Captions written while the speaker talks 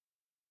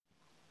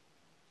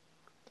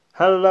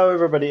Hello,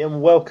 everybody,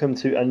 and welcome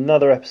to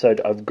another episode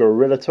of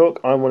Gorilla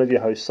Talk. I'm one of your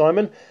hosts,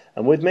 Simon,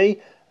 and with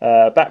me,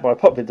 back by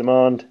popular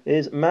demand,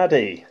 is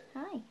Maddie.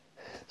 Hi.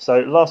 So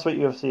last week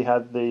you obviously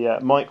had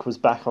Mike was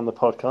back on the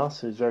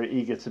podcast. He was very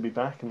eager to be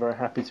back and very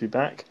happy to be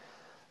back.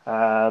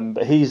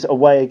 But he's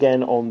away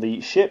again on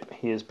the ship.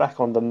 He is back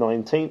on the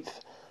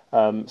 19th.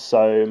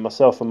 So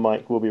myself and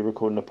Mike will be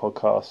recording a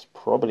podcast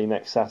probably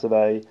next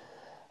Saturday.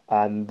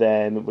 And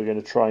then we're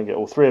going to try and get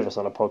all three of us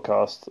on a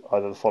podcast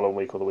either the following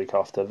week or the week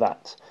after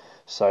that.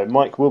 So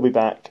Mike will be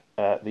back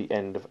at the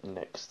end of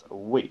next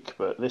week.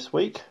 But this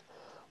week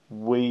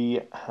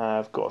we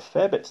have got a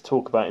fair bit to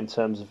talk about in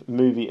terms of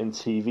movie and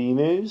TV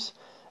news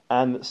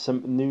and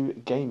some new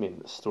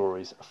gaming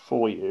stories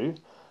for you.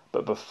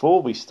 But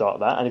before we start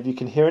that, and if you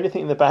can hear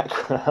anything in the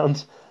background,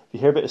 if you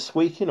hear a bit of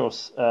squeaking or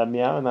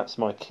meowing, that's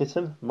my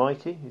kitten,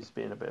 Mikey, who's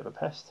being a bit of a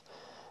pest.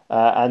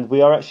 And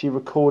we are actually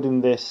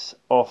recording this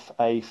off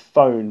a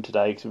phone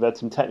today because we've had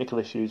some technical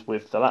issues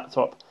with the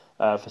laptop.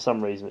 For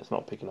some reason, it's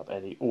not picking up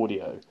any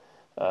audio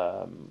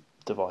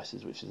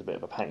devices, which is a bit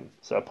of a pain.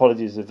 So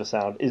apologies if the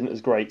sound isn't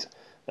as great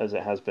as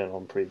it has been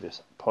on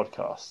previous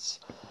podcasts.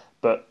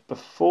 But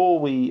before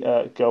we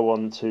go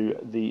on to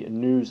the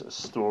news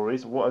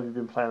stories, what have you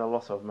been playing a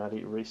lot of,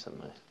 Maddie,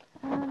 recently?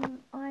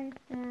 I've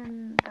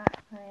been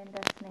back playing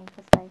Destiny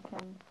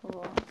Forsaken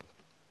for.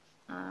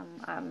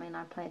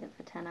 I played it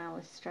for 10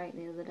 hours straight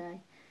the other day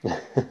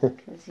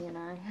because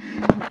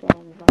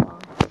games are.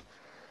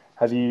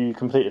 Have you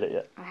completed it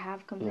yet? I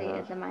have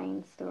completed the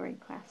main story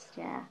quest,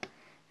 yeah.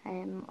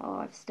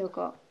 I've still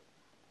got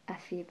a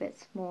few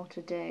bits more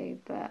to do,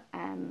 but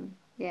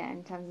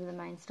in terms of the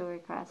main story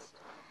quest,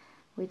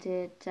 we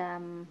did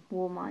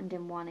Warmind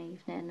in one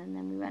evening, and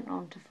then we went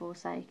on to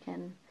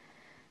Forsaken.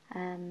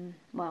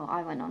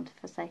 I went on to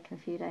Forsaken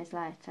a few days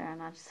later,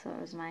 and I just thought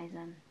it was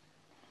amazing.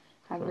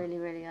 I really,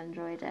 really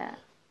enjoyed it.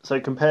 So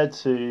compared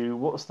to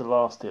what's the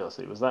last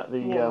DLC? Was that the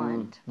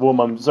Warmind?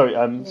 Warmind.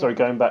 Sorry,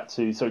 going back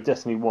to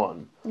Destiny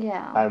 1.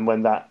 Yeah. And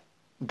when that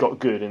got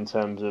good in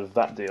terms of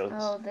that deal.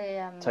 Oh,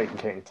 the Taken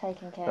King.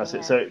 Taken King. That's yeah.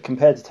 it. So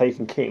compared to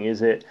Taken King,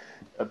 is it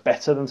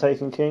better than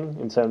Taken King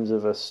in terms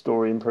of a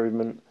story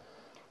improvement?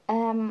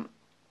 One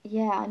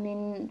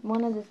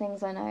of the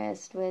things I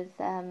noticed with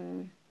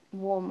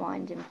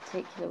Warmind in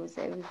particular was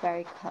that it was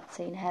very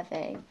cutscene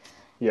heavy.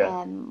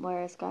 Yeah.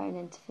 Whereas going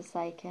into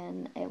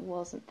Forsaken, it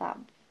wasn't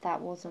that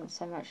wasn't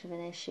so much of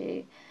an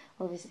issue.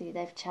 Obviously,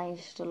 they've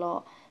changed a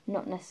lot,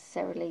 not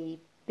necessarily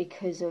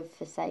because of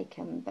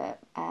Forsaken, but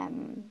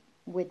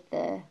with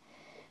all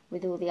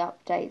the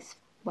updates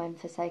when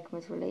Forsaken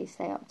was released,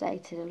 they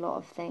updated a lot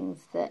of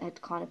things that had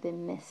kind of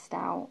been missed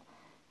out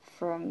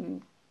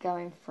from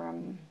going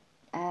from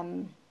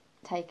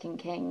Taken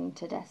King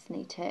to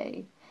Destiny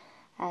 2.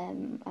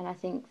 And I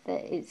think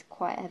that it's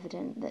quite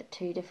evident that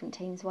two different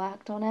teams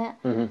worked on it.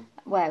 Mm-hmm.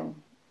 Well,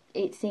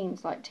 it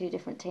seems like two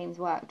different teams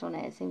worked on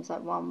it. It seems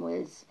like one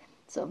was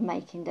sort of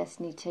making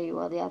Destiny 2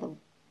 while the other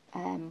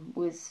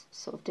was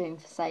sort of doing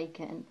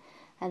Forsaken.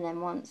 And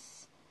then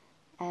once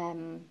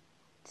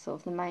sort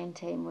of the main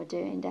team were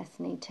doing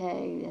Destiny 2,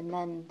 and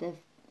then that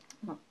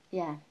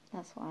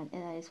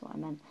is what I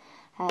meant.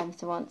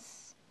 So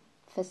once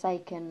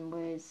Forsaken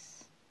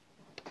was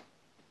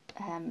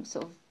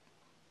sort of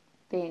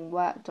being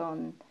worked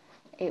on,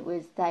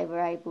 they were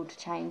able to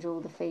change all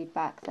the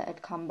feedback that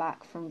had come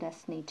back from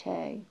Destiny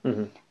 2,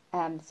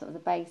 sort of the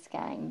base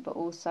game, but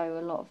also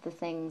a lot of the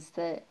things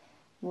that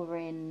were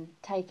in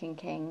Taken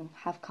King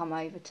have come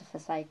over to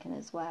Forsaken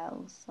as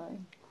well. So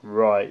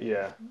Right,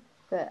 yeah.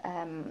 But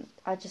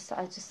I just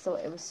thought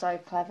it was so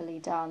cleverly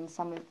done.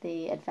 Some of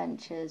the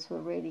adventures were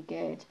really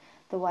good.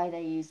 The way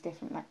they use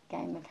different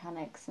game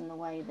mechanics, and the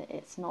way that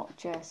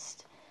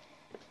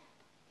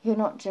you're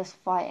not just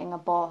fighting a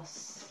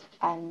boss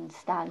and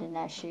standing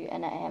there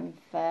shooting at him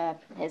for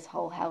his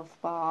whole health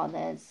bar.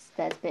 There's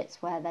bits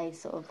where they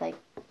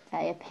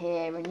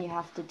appear and you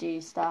have to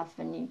do stuff,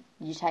 and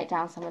you take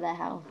down some of their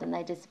health and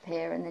they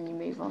disappear, and then you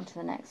move on to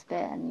the next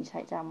bit and you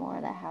take down more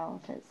of their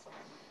health.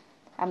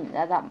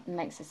 That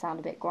makes it sound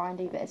a bit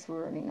grindy, but it's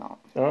really not.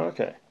 Oh,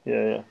 okay.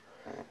 Yeah.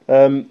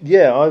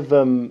 I've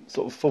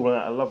sort of fallen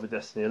out of love with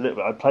Destiny a little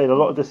bit. I played a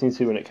lot of Destiny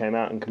 2 when it came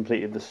out and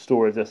completed the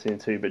story of Destiny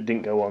 2, but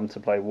didn't go on to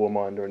play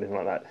Warmind or anything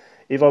like that.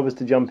 If I was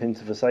to jump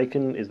into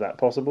Forsaken, is that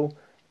possible?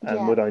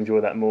 And would I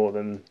enjoy that more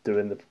than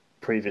doing the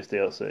previous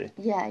DLC?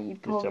 Yeah, you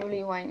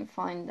probably won't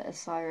find that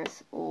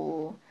Osiris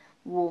or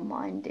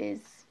Warmind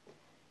is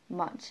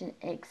much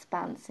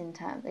expanse in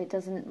terms. It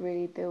doesn't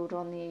really build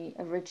on the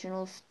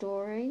original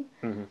story,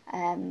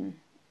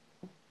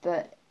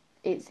 but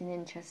it's an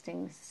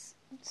interesting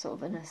sort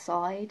of an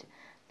aside.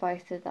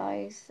 Both of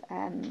those,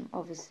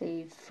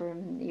 obviously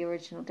from the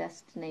original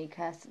Destiny,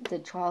 the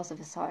Trials of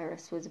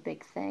Osiris was a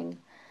big thing.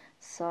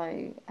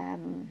 So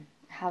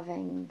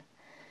having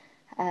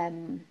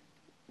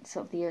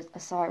sort of the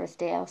Osiris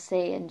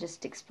DLC and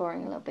just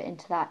exploring a little bit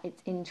into that,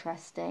 it's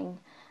interesting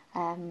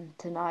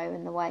to know,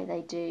 and the way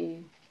they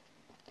do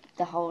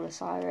the whole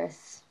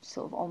Osiris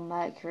sort of on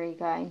Mercury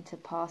going to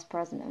past,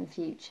 present and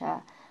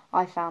future.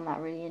 I found that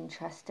really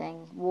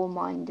interesting.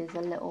 Warmind is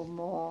a little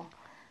more,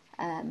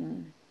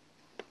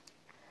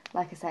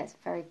 like I say, it's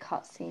very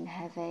cutscene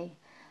heavy,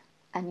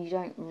 and you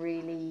don't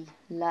really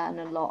learn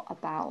a lot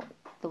about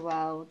the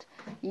world.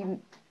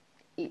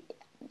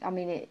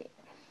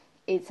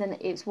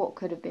 It's what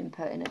could have been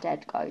put in a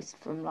Dead Ghost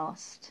from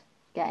last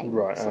game.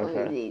 Right, So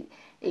okay.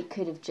 it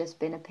could have just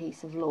been a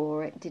piece of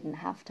lore. It didn't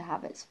have to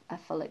have a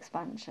full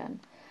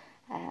expansion.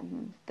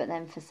 But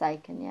then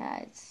Forsaken,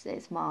 yeah,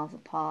 it's miles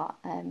apart.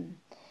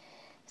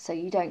 So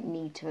you don't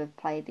need to have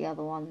played the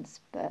other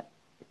ones, but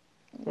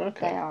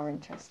Okay. they are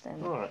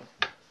interesting. All right.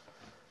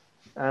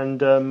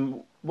 And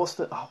what's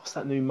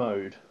that new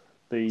mode?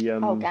 The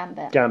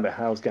Gambit. Gambit.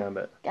 How's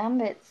Gambit?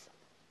 Gambit's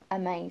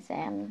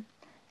amazing,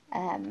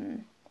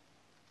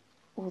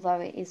 although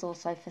it is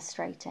also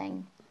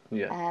frustrating.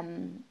 Yeah.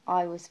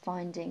 I was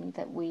finding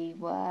that we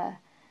were,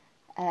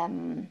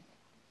 when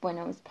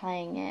I was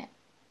playing it,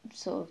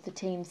 sort of the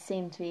teams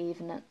seemed to be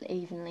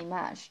evenly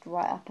matched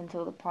right up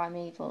until the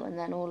Primeval, and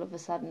then all of a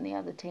sudden the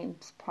other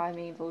team's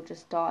Primeval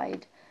just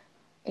died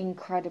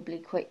incredibly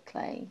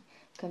quickly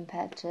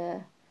compared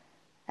to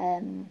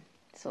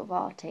sort of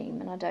our team.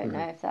 And I don't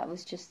know if that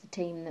was just the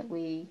team that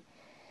we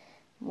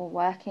were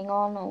working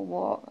on or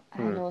what.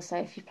 And also,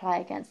 if you play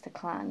against a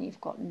clan,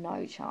 you've got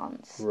no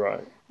chance.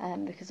 Right.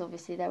 Because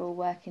obviously they're all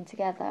working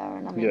together,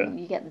 and I mean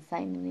you get the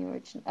same in the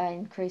original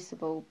in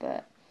Crucible,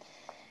 but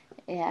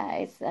yeah,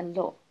 it's a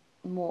lot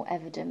more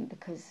evident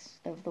because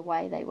of the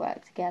way they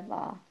work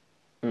together.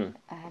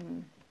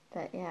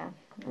 But yeah,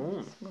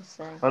 we'll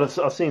see. And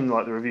I've seen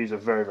like the reviews are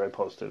very, very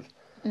positive.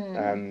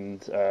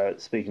 And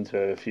speaking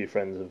to a few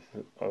friends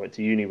I went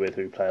to uni with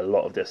who play a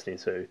lot of Destiny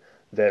 2,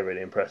 they're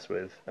really impressed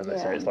with, and they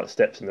say it's like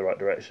steps in the right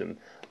direction.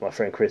 My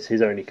friend Chris,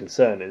 his only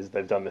concern is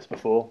they've done this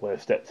before, where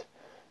they've stepped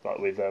like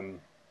with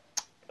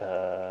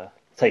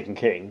Taken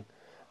King,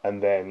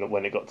 and then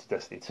when it got to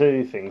Destiny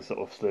 2, things sort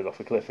of slid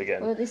off a cliff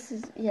again. Well, this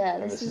is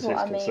what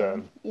I concern.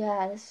 mean.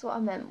 Yeah, this is what I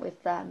meant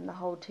with the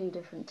whole two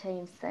different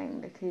teams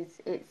thing,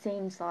 because it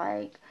seems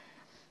like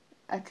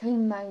a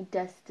team made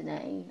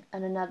Destiny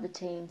and another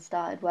team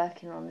started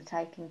working on the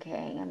Taken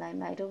King, and they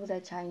made all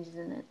their changes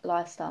and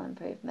lifestyle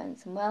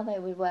improvements. And while they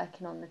were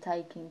working on the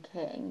Taken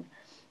King,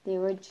 the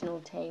original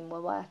team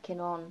were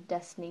working on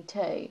Destiny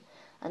 2,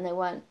 and they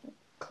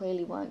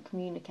clearly weren't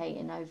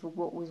communicating over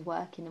what was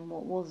working and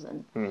what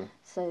wasn't.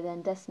 So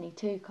then Destiny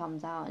 2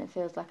 comes out and it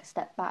feels like a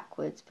step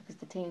backwards, because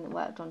the team that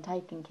worked on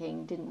Taken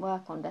King didn't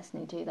work on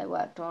Destiny 2, they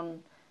worked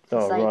on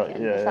Forsaken, right,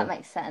 yeah, if that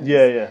makes sense.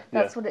 Yeah.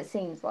 That's what it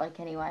seems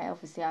like anyway.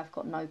 Obviously I've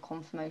got no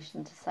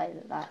confirmation to say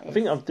that is. I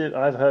think I've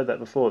heard that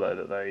before though,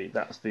 that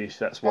that's the issue,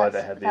 that's why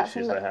they had the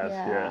issues they have.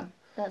 Yeah.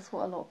 That's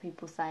what a lot of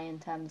people say in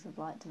terms of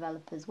like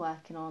developers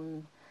working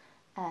on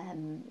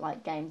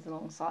like games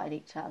alongside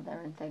each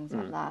other and things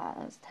like that.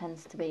 That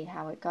tends to be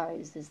how it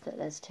goes, is that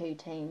there's two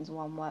teams,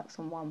 one works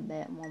on one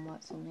bit and one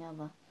works on the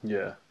other.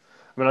 Yeah.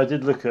 I mean, I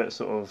did look at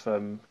sort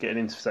of getting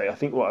into say. I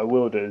think what I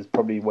will do is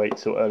probably wait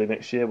till early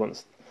next year,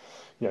 once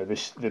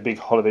the big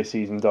holiday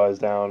season dies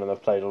down and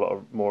I've played a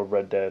lot more of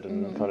Red Dead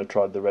and kind of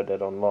tried the Red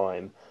Dead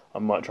Online. I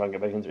might try and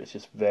get back into it. It's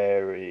just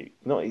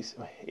not easy.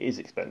 It is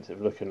expensive.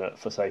 Looking at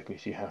Forsaken,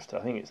 because you have to.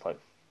 I think it's like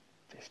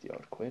 50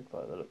 odd quid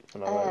by the look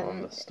when I went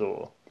on the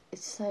store.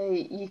 So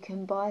you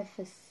can buy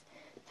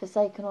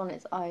Forsaken on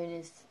its own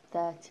is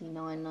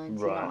 $39.99,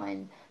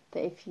 Right.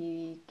 but if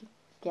you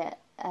get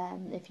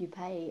if you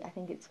pay, I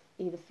think it's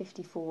either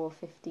 $54 or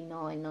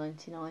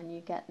 $59.99,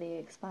 you get the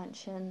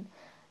expansion.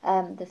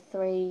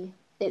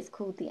 It's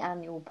called the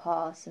annual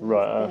pass, and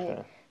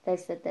Right. they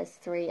said there's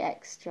 3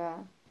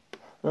 extra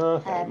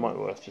Okay. It might be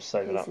worth just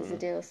saving up pieces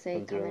of and DLC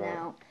doing coming that.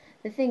 out.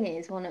 The thing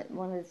is, one of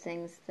the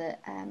things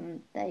that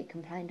they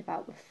complained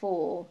about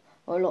before,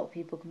 or a lot of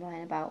people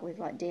complain about with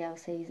like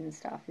DLCs and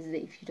stuff, is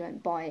that if you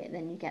don't buy it,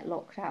 then you get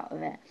locked out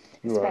of it.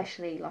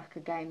 Especially like a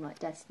game like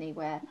Destiny,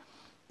 where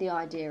the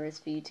idea is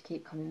for you to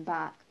keep coming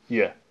back.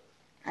 Yeah.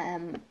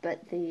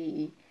 But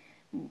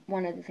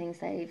one of the things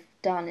they've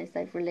done is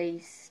they've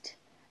released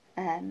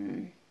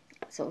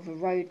sort of a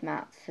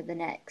roadmap for the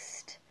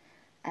next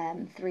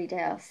 3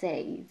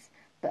 DLCs,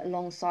 but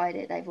alongside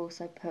it they've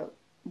also put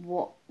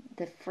what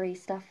the free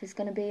stuff is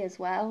going to be as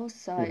well.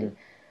 So,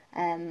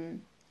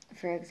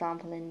 for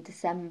example, in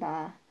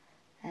December,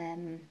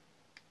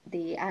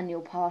 the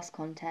annual pass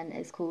content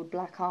is called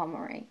Black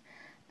Armory,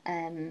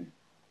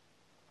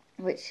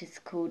 which is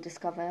called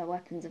Discover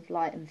Weapons of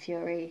Light and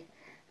Fury,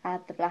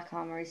 add the Black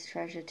Armory's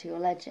treasure to your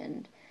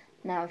legend.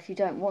 Now, if you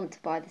don't want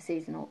to buy the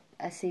season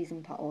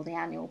pass, or the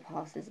annual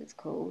pass as it's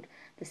called,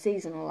 the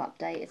seasonal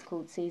update is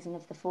called Season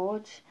of the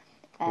Forge.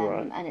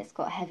 And it's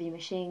got heavy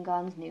machine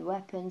guns, new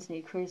weapons,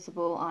 new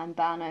Crucible, Iron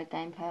Banner,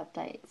 gameplay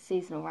updates,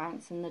 seasonal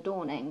ranks, and the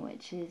Dawning,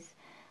 which is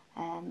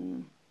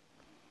I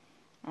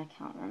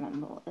can't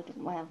remember what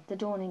the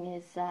Dawning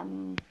is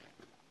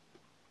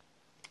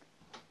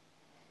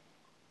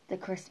the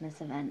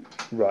Christmas event.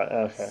 Right.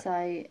 Okay.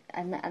 So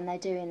and they're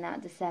doing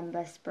that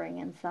December, spring,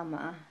 and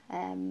summer.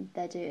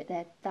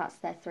 That's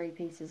their 3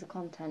 pieces of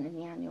content in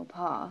the annual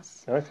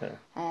pass. Okay.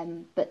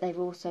 But they've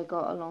also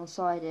got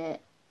alongside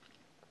it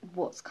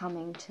what's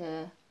coming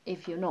to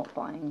if you're not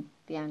buying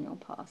the annual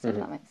pass, if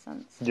that makes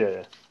sense.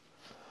 Yeah.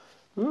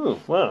 Ooh,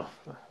 wow.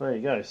 There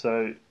you go.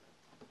 So,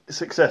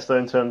 success though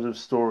in terms of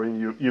story,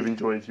 you've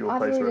enjoyed your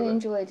I've playthrough really of it.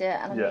 enjoyed it,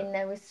 and I Yeah. mean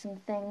there was some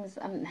things.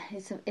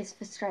 It's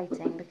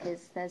frustrating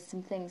because there's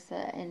some things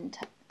that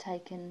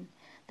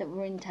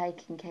were in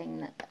Taken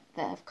King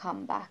that have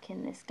come back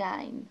in this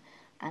game,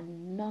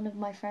 and none of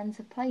my friends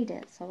have played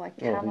it, so I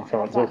cannot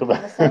have that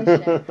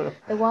conversation.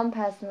 The one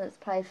person that's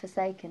played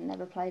Forsaken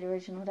never played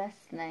Original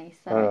Destiny,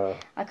 so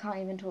I can't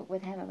even talk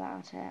with him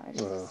about it,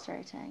 which is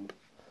frustrating.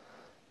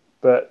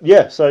 But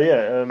yeah, so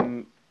yeah,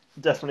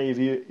 definitely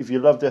if you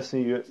love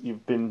Destiny,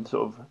 you've been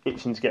sort of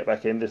itching to get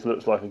back in. This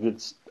looks like a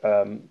good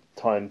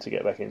time to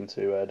get back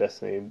into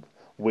Destiny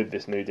with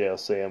this new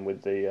DLC and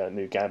with the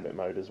new Gambit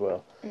mode as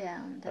well. Yeah,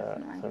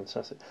 definitely.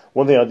 Fantastic.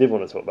 One thing I did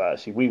want to talk about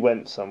actually, we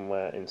went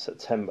somewhere in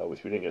September,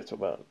 which we didn't get to talk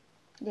about.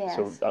 Yes,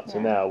 so up to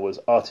now was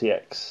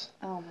RTX.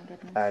 Oh my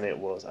goodness. And it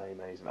was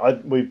amazing.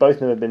 We've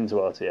both never been to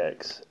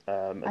RTX.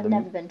 I've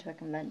never been to a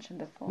convention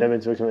before. Never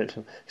been to a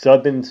convention. So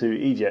I've been to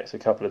EGX a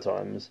couple of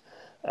times,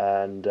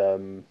 and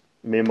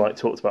me and Mike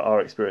talked about our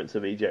experience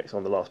of EGX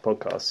on the last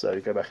podcast, so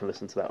go back and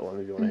listen to that one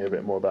if you want to hear a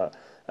bit more about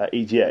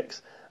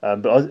EGX.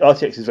 But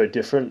RTX is very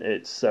different.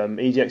 It's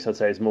EGX, I'd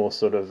say, is more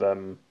sort of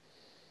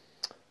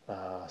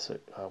how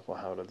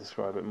would I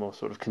describe it? More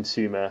sort of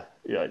consumer.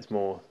 Yeah, it's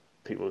more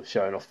people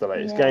showing off the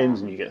latest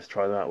games, and you get to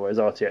try them out. Whereas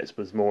RTX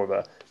was more of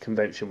a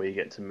convention where you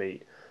get to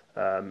meet.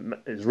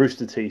 It's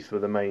Rooster Teeth were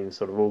the main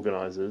sort of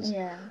organisers,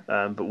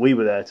 but we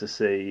were there to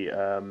see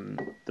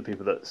the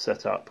people that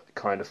set up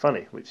Kind of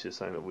Funny, which is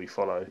something that we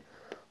follow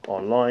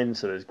online.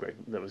 So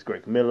there was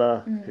Greg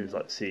Miller, who's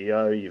like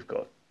CEO. You've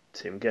got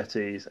Tim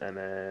Gettys, and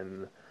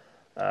then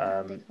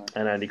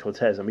Andy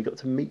Cortez, and we got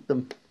to meet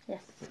them.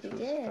 Yes, we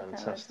did.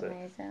 Fantastic. That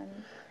was amazing.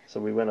 So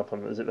we went up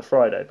on, was it the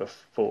Friday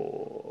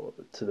before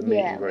to the meet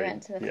and greet? Yeah, we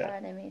went to the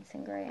Friday meet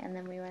and greet, and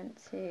then we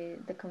went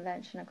to the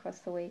convention across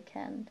the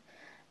weekend.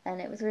 And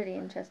it was really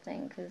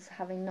interesting because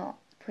having not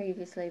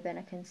previously been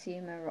a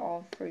consumer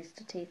of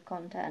Rooster Teeth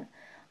content,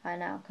 I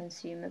now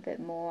consume a bit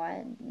more.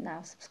 I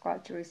now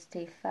subscribe to Rooster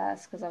Teeth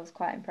first because I was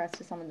quite impressed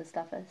with some of the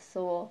stuff I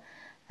saw,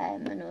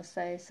 and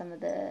also some of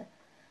the.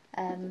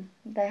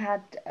 They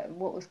had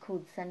what was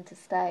called Centre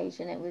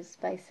Stage, and it was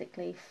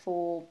basically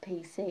 4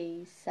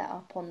 PCs set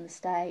up on the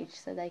stage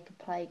so they could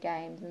play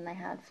games, and they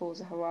had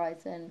Forza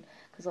Horizon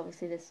because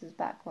obviously this was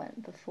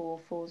before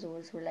Forza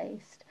was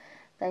released.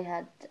 They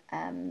had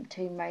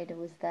Tomb Raider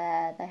was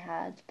there, they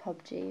had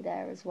PUBG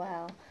there as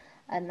well,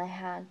 and they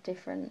had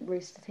different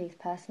Rooster Teeth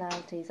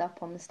personalities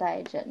up on the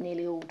stage at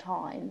nearly all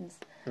times,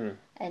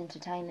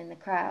 entertaining the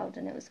crowd,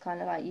 and it was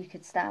kind of like you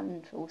could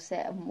stand or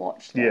sit and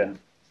watch them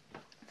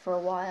for a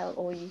while,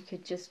 or you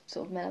could just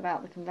sort of mill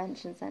about the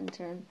convention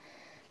centre and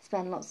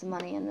spend lots of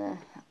money in the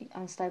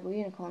Unstable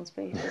Unicorns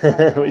booth.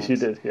 Which you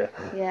did, yeah.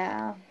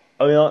 Yeah.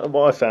 I mean,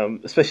 what I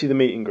found, especially the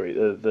meet and greet,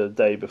 the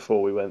day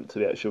before we went to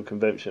the actual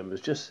convention, was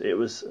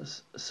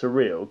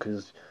surreal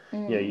because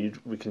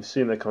we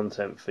consumed their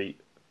content for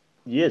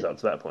years up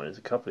to that point. It's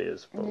a couple of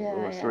years,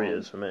 almost 3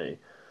 years for me,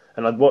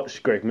 and I'd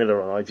watched Greg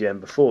Miller on IGN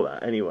before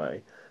that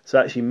anyway. So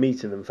actually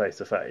meeting them face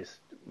to face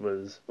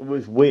was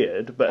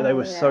weird, but they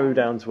were so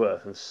down to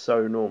earth and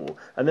so normal.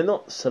 And they're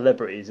not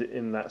celebrities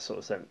in that sort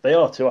of sense. They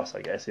are to us,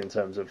 I guess, in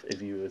terms of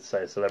if you would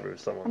say a celebrity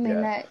with someone. I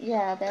mean, they're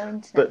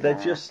internet. But they're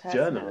just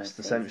journalists,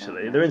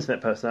 essentially. They're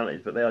internet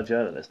personalities, but they are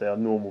journalists. They are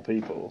normal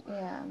people.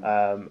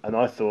 Yeah. And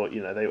I thought,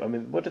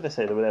 what did they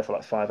say? They were there for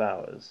like 5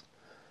 hours.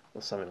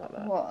 Or something like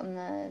that. What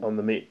on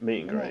the meet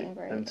and greet,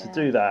 and to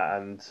do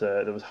that, and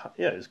there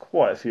was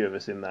quite a few of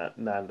us in that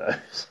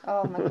Nando's.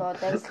 Oh my god,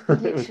 there was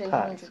literally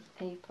hundreds of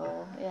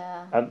people.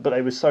 Yeah. But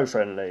they were so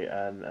friendly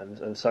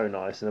and so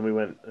nice, and then we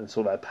went and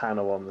saw their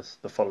panel on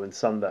the following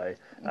Sunday,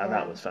 and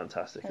that was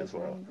fantastic as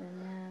well.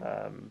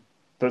 Amazing,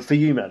 but for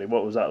you, Maddie,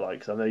 what was that like?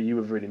 Because I know you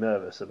were really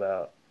nervous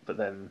but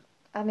then.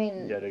 I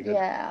mean,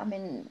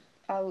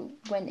 I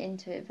went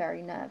into it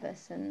very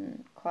nervous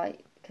and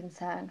quite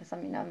concerned because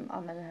I'm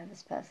a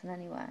nervous person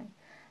anyway,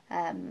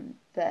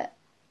 but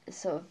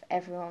sort of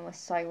everyone was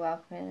so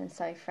welcoming and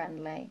so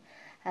friendly,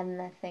 and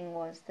the thing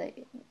was that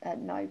at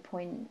no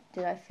point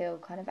did I feel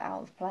kind of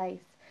out of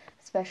place,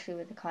 especially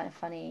with the Kind of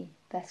Funny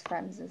best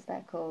friends as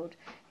they're called.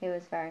 It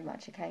was very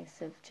much a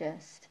case of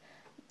just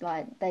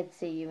like they'd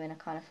see you in a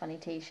Kind of Funny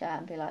t-shirt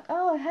and be like,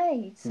 oh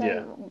hey,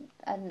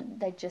 and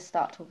they'd just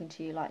start talking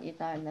to you like you'd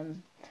known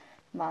them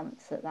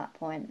months at that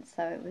point.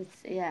 So it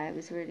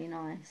was really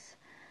nice.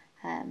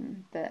 I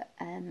mean,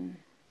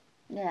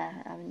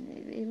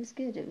 it was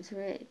good. It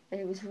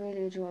was really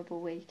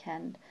enjoyable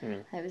weekend.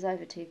 It was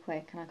over too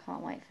quick, and I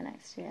can't wait for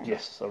next year.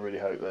 Yes, I really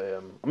hope they.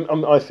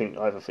 I think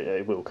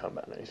it will come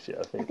back next year.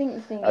 I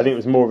think it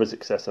was more of a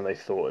success than they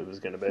thought it was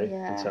going to be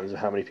in terms of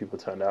how many people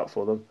turned out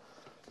for them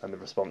and the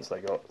response they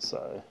got.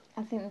 So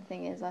I think the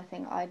thing is, I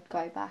think I'd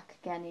go back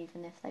again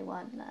even if they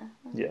weren't there.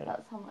 Yeah,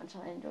 that's how much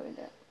I enjoyed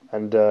it.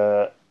 And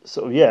I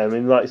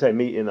mean, like you say,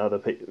 meeting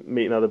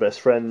other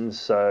best friends.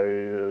 So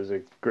there was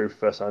a group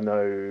of us I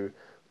know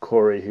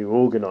Corey, who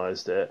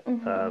organised it,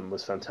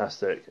 was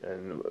fantastic,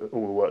 and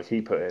all the work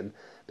he put in.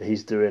 But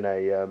he's doing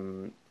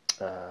a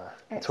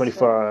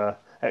 24-hour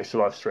extra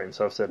live stream,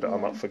 so I've said that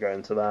I'm up for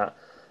going to that,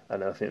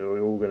 and I think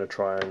we're all going to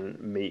try and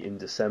meet in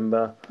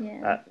December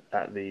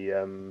at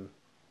the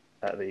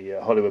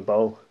Hollywood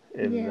Bowl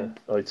in the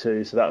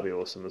O2, so that'll be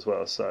awesome as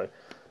well. So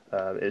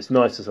it's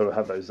nice to sort of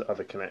have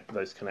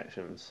those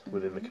connections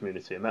within the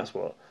community, and that's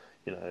what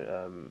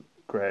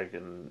Greg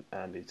and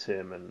Andy,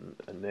 Tim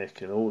and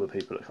Nick and all the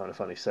people at Kind of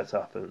Funny set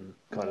up, and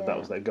that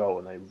was their goal,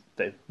 and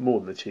they more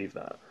than achieved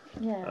that.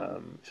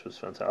 Which was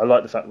fantastic. I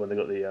like the fact when they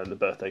got the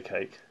birthday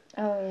cake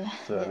for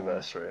the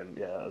anniversary, and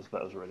that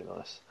was really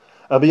nice.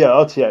 But yeah,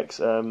 RTX.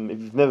 If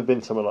you've never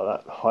been somewhere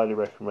like that, highly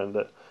recommend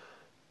it.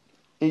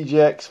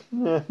 EGX,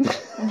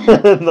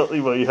 not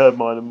well. You heard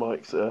mine and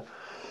Mike's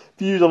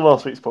views on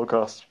last week's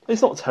podcast.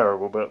 It's not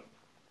terrible, but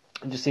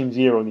it just seems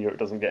year on year it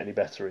doesn't get any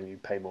better, and you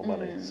pay more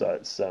money. So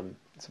it's a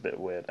bit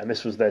weird. And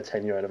this was their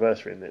 10-year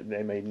anniversary, and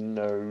they made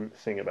no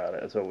thing about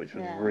it at all, which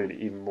was really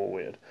even more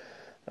weird.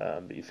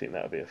 But you'd think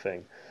that would be a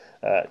thing.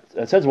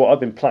 In terms of what I've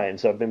been playing,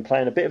 so I've been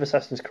playing a bit of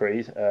Assassin's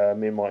Creed.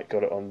 Me and Mike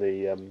got it on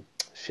the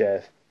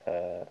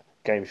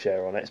game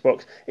share on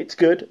Xbox. It's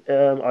good.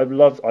 I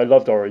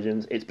loved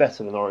Origins. It's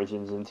better than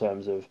Origins in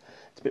terms of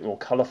it's a bit more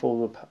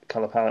colourful. The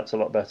colour palette's a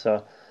lot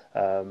better.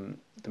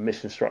 The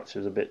mission structure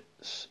is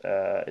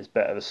is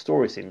better. The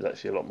story seems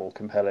actually a lot more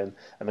compelling,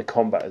 and the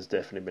combat has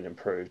definitely been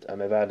improved.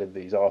 And they've added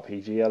these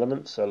RPG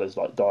elements, so there's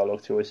like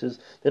dialogue choices.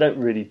 They don't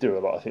really do a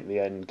lot. I think the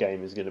end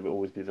game is going to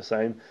always be the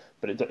same,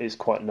 but it is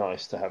quite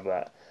nice to have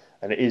that.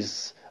 And it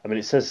is. I mean,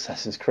 it says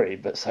Assassin's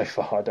Creed, but so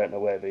far I don't know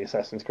where the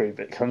Assassin's Creed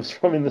bit comes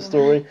from in the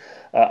story.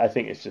 I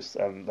think it's just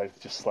they've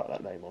just slapped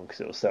that name on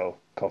because it'll sell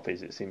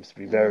copies. It seems to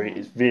be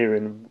it's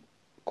veering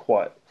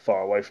quite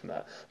far away from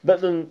that. But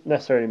that doesn't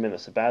necessarily mean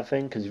it's a bad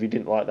thing, because if you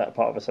didn't like that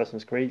part of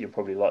Assassin's Creed, you'll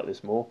probably like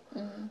this more.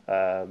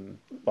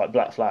 Like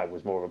Black Flag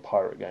was more of a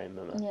pirate game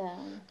than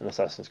an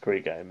Assassin's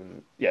Creed game,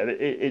 and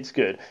it's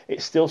good.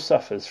 It still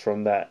suffers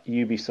from that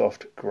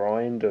Ubisoft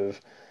grind of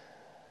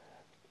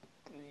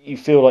you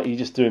feel like you're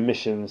just doing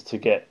missions to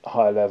get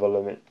high level,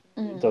 and it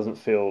doesn't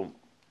feel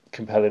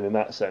compelling in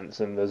that sense.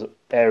 And there's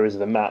areas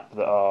of the map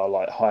that are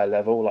like high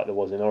level, like there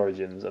was in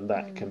Origins, and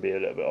that can be a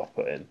little bit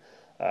off-putting.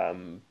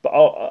 But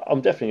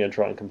I'm definitely going to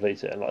try and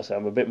complete it. And like I say,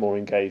 I'm a bit more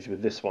engaged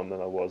with this one than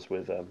I was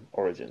with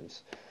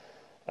Origins.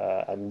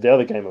 And the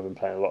other game I've been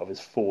playing a lot of is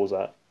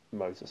Forza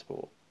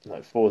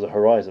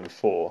Horizon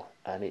 4,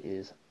 and it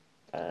is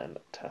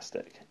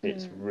fantastic.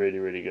 It's really,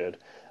 really good.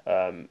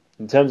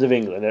 In terms of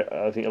England,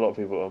 I think a lot of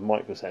people,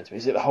 Mike was saying to me,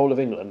 is it the whole of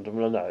England?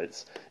 Well, no,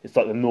 it's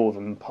like the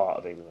northern part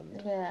of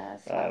England. Yeah,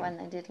 it's like when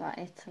they did like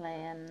Italy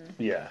and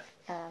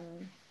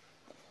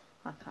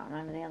I can't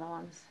remember the other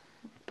ones.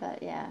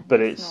 But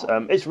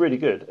it's really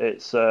good.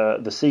 It's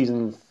the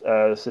season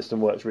system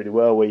works really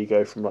well, where you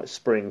go from like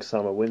spring,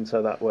 summer,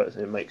 winter. That works.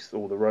 It makes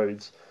all the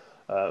roads,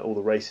 all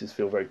the races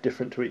feel very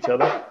different to each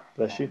other.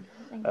 Bless you.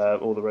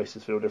 All the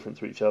races feel different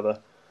to each other.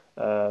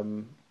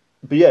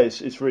 But yeah,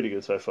 it's really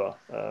good so far.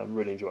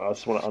 Really enjoy it. I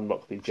just want to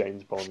unlock the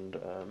James Bond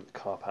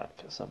car pack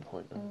at some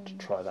point and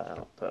try that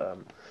out. But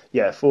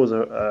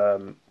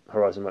Forza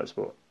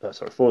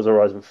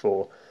Horizon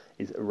 4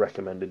 is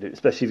recommended,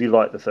 especially if you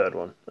like the third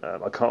one.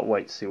 I can't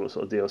wait to see what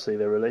sort of DLC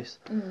they release,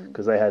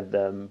 because they had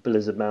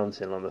Blizzard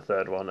Mountain on the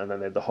third one, and then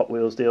they had the Hot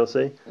Wheels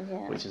DLC,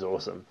 which is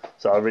awesome.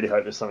 So I really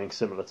hope there's something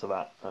similar to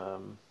that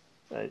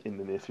in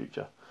the near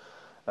future.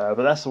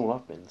 But that's all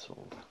I've been sort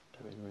of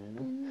doing,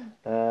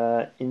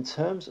 really. In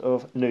terms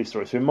of news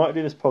stories, so we might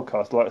do this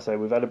podcast, like I say,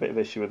 we've had a bit of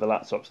issue with the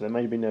laptop, so there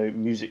may be no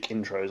music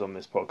intros on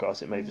this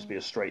podcast. It may just be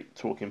a straight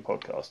talking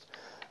podcast.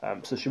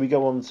 So should we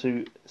go on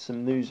to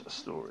some news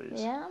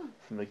stories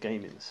from the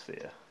gaming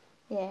sphere?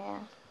 Yeah.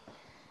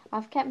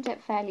 I've kept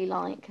it fairly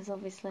light, because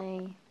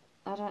obviously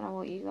I don't know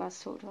what you guys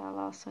talked about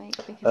last week.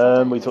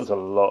 Because we talked a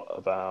lot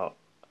about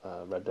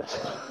Red Dead.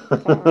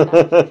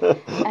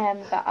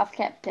 But I've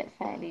kept it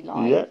fairly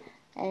light.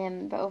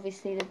 But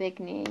obviously the big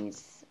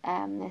news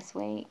this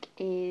week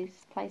is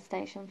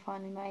PlayStation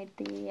finally made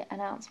the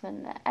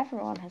announcement that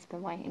everyone has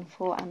been waiting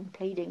for and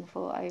pleading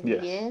for over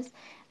years,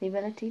 the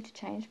ability to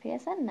change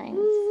PSN names.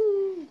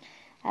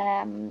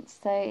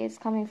 So it's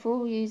coming for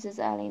all users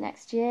early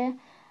next year.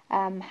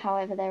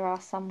 However, there are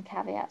some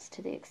caveats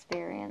to the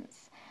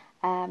experience.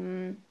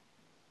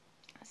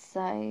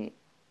 So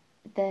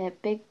the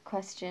big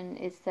question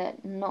is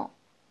that not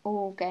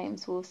all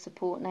games will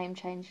support name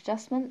change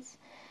adjustments.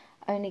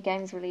 Only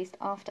games released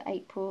after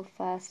April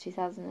 1st,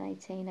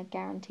 2018 are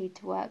guaranteed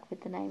to work with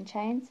the name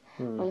change,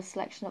 while a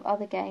selection of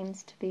other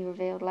games to be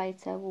revealed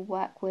later will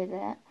work with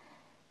it.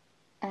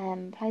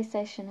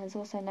 PlayStation has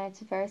also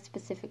noted very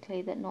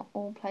specifically that not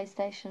all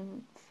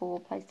PlayStation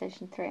 4,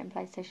 PlayStation 3 and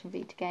PlayStation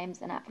Vita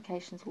games and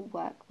applications will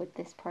work with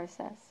this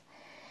process.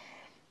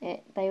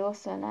 They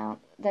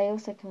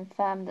also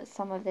confirmed that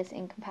some of this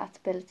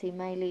incompatibility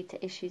may lead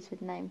to issues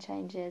with name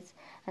changes,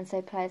 and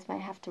so players may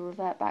have to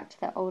revert back to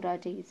their old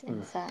IDs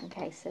in certain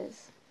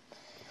cases.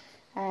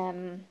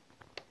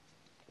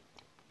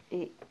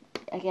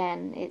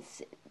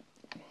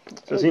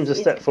 So it seems a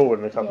step forward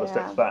and a couple of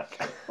steps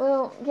back.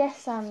 Well,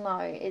 yes and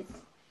no.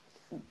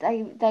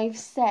 They've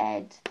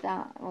said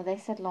that, or they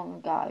said long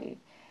ago,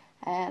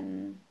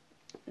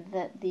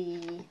 that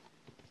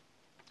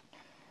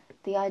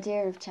the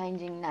idea of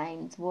changing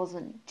names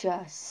wasn't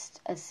just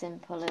as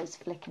simple as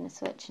flicking a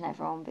switch and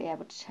everyone would be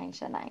able to change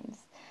their names.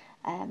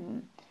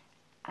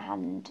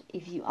 And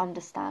if you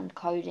understand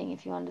coding,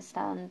 if you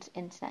understand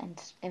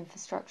internet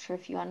infrastructure,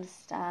 if you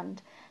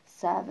understand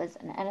servers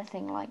and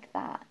anything like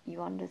that,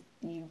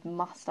 you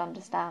must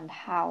understand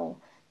how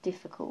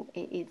difficult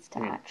it is to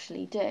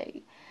actually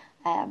do.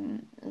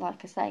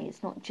 Like I say,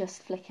 it's not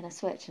just flicking a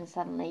switch and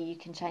suddenly you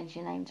can change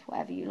your name to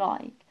whatever you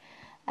like.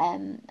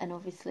 And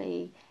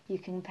obviously you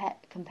can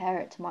compare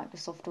it to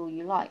Microsoft all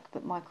you like,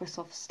 but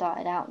Microsoft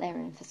started out their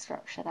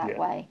infrastructure that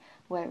way,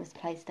 whereas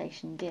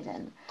PlayStation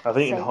didn't. I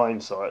think in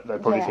hindsight, they're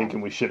probably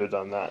thinking we should have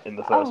done that in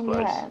the first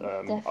place.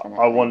 Yeah, definitely.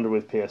 I wonder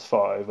with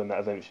PS5 and that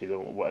eventually,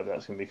 whatever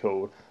that's going to be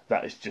called,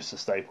 that is just a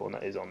staple and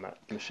that is on that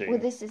machine. Well,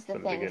 this is the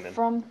thing.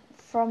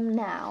 From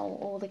now,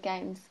 all the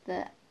games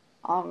that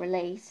are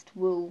released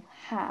will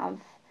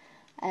have.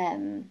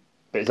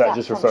 But is that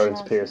just referring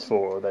to PS4,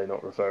 or are they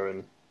not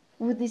referring?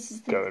 Well, this is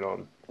going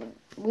on.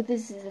 Well,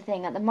 this is the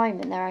thing. At the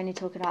moment, they're only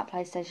talking about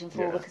PlayStation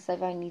 4 because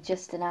they've only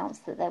just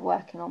announced that they're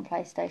working on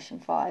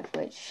PlayStation 5,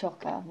 which,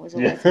 shocker, was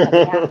always going to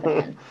be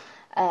happening.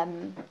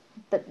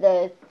 But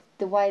the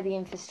way the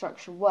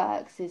infrastructure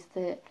works is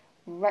that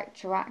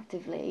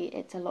retroactively,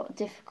 it's a lot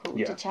difficult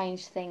to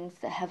change things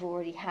that have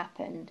already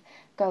happened.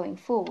 Going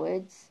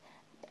forwards,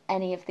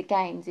 any of the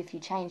games, if you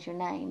change your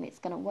name, it's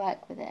going to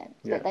work with it.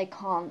 But they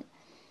can't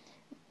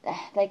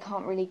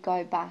really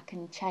go back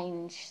and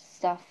change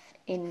stuff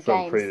in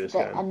games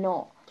that are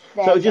not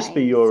their So it'll just games.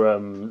 be your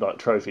like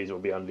trophies will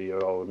be under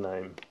your old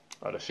name,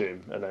 I'd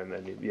assume, and then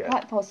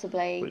quite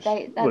possibly.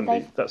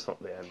 That's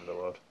not the end of the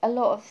world. A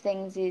lot of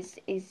things is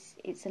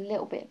it's a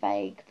little bit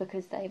vague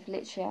because they've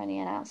literally only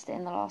announced it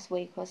in the last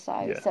week or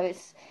so. Yeah. So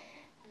it's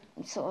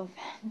sort of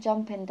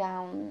jumping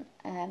down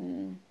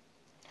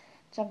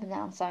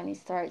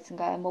Sony's throats and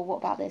going, well, what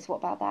about this? What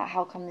about that?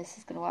 How come this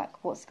is going to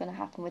work? What's going to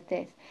happen with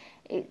this?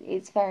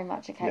 It's very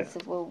much a case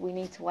of, well, we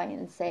need to wait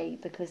and see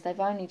because they've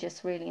only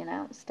just really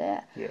announced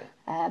it. Yeah.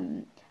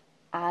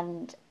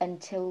 And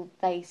until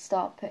they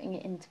start putting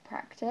it into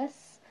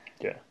practice,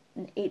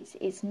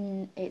 it's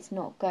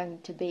not going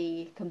to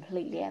be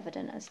completely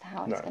evident as to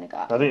how it's going to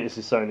go. I think this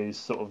is Sony's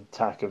sort of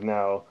tack of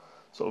now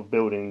sort of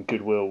building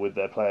goodwill with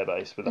their player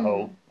base with the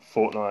whole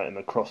Fortnite and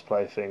the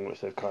cross-play thing,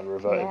 which they've kind of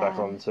reverted back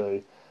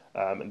onto.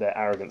 And their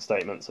arrogant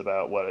statements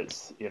about, well,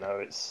 it's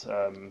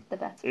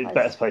the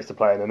best place to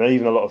play, and then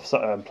even a lot of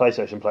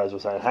PlayStation players were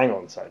saying, "Hang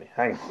on, Sony,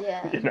 hang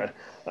on,"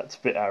 that's a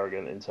bit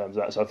arrogant in terms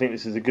of that. So I think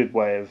this is a good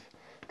way of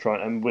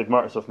trying, and with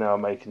Microsoft now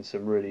making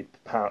some really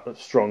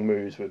strong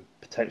moves with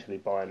potentially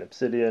buying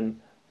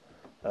Obsidian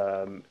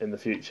in the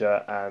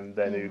future and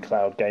their new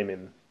cloud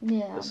gaming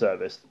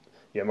service.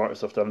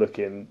 Microsoft are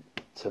looking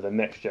to the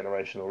next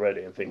generation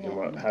already and thinking,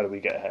 right, how do we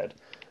get ahead?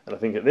 And I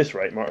think at this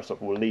rate,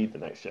 Microsoft will lead the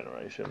next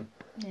generation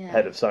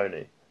ahead of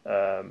Sony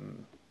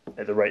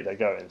at the rate they're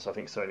going. So I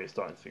think Sony is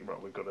starting to think,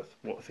 right, we've got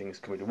what things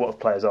can we do? What have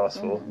players asked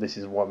for? This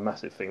is one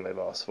massive thing they've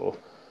asked for.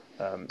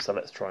 So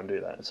let's try and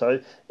do that.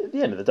 So at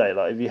the end of the day,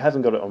 like if you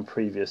haven't got it on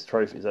previous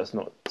trophies, that's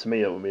not, to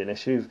me, it would be an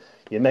issue.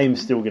 Your name's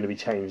still going to be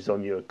changed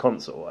on your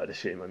console, I'd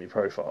assume, on your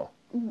profile.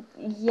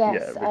 Yes.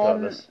 Yeah,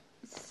 regardless.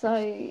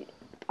 So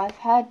I've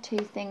heard two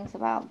things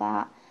about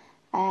that.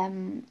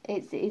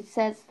 It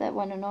says that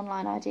when an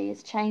online ID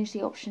is changed,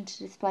 the option to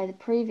display the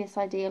previous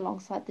ID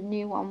alongside the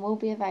new one will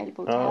be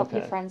available to help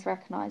your friends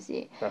recognise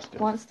you. That's good.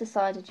 Once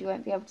decided, you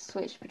won't be able to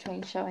switch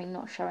between showing and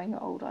not showing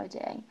your old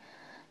ID.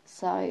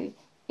 So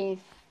if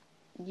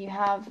you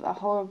have a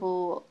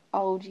horrible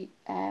old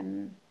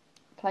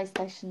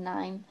PlayStation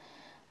name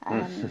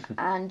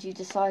and you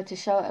decide to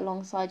show it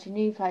alongside your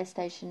new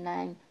PlayStation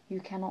name, you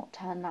cannot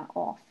turn that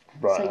off.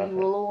 Right, so you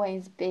will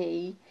always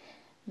be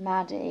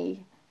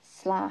Maddie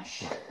 / I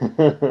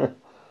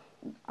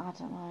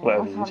don't know.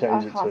 Whatever you change it to.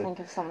 I can't think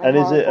of something and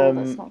horrible is it,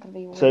 that's not going to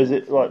be weird. So is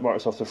it like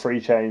Microsoft a free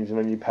change and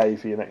then you pay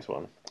for your next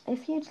one?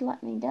 If you'd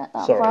let me get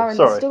that far in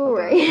the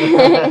story.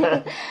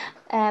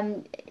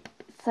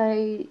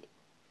 So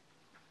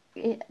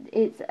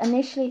it's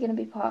initially going to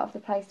be part of the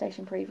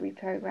PlayStation Preview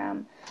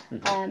program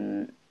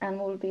and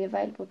will be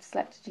available to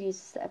selected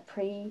users that are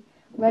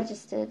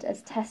pre-registered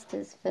as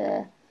testers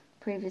for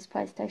previous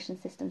PlayStation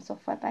System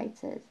software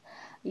betas.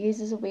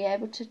 Users will be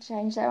able to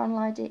change their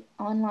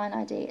online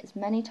ID as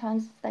many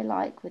times as they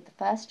like, with the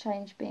first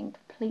change being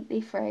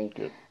completely free.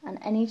 Good. And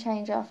any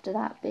change after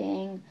that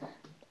being,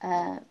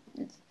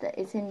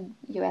 it's in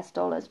US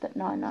dollars, but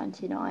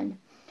 $9.99.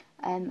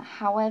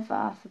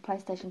 However, for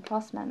PlayStation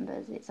Plus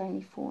members, it's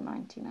only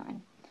 $4.99.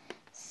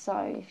 So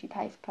if you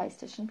pay for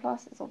PlayStation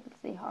Plus, it's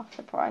obviously half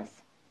the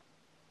price.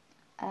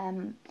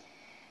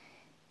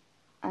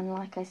 And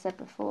like I said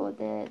before,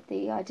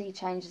 the ID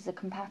changes are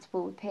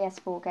compatible with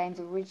PS4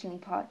 games originally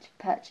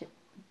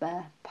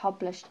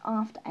published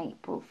after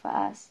April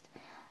 1st.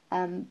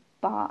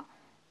 But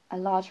a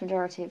large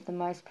majority of the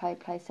most played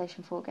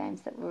PlayStation 4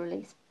 games that were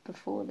released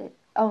before the...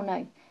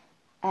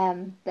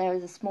 there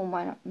is a small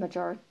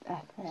majority...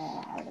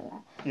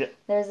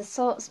 There is a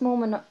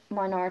small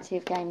minority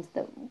of games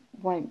that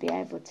won't be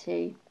able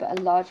to, but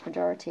a large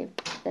majority of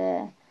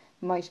the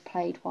most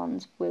played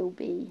ones will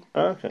be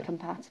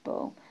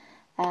compatible.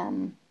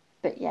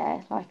 But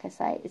yeah, like I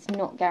say, it's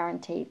not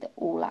guaranteed that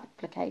all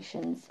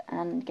applications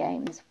and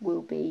games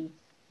will be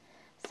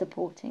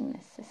supporting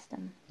this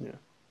system. Yeah.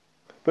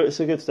 But it's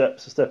a good step.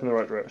 It's a step in the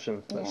right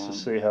direction. Let's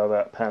just see how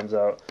that pans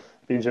out.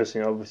 It'll be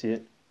interesting,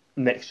 obviously,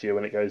 next year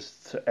when it goes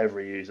to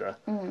every user,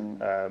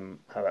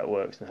 how that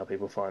works and how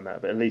people find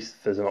that. But at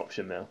least there's an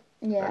option now.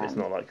 Yeah. And it's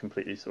not like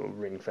completely sort of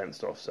ring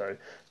fenced off. So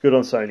good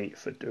on Sony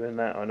for doing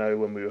that. I know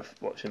when we were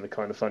watching the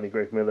Kind of Funny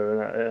Greg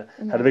Miller and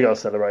that, had a big old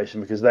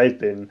celebration because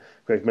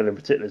Greg Miller in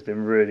particular has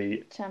been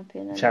really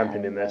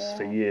championing this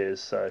for years.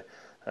 So,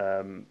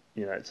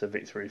 it's a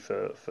victory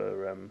for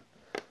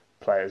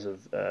players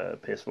of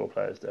PS4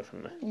 players,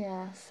 definitely.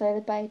 Yeah, so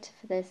the beta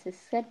for this is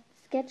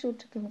scheduled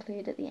to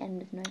conclude at the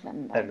end of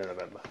November. End of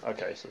November.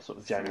 Okay, so sort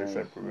of January,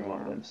 February, we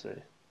might then see.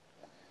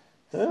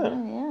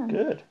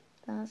 Good.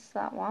 That's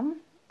that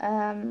one.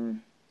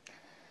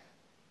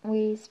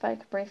 We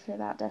spoke briefly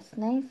about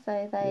Destiny,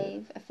 so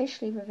they've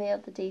officially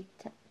revealed the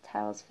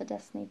details for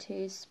Destiny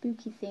 2's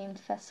spooky-themed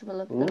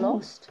Festival of the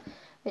Lost,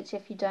 which,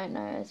 if you don't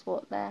know, is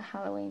what their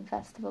Halloween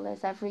festival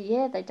is every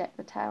year. They deck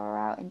the tower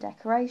out in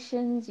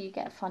decorations. You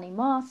get a funny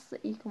mask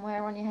that you can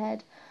wear on your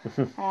head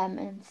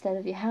instead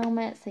of your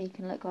helmet, so you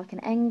can look like an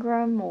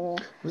Engram or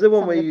was there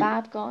one some where of the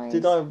bad guys.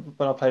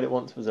 When I played it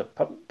once, was a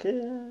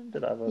pumpkin?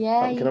 Did I have a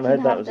pumpkin on my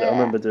head? That was it. I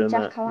remember doing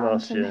that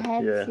last year.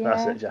 Heads,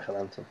 that's it,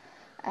 Jack-o'-lantern.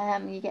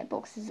 You get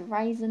boxes of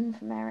raisin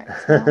from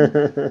Eric's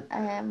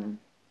mum.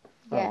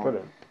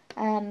 Brilliant.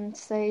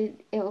 So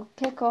it will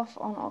kick off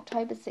on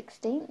October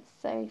 16th.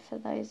 So for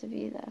those of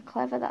you that are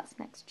clever, that's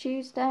next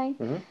Tuesday.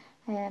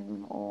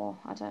 Or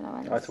I don't know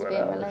when this is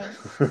being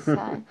released.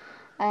 So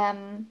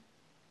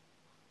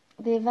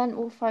the event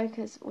will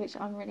focus, which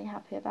I'm really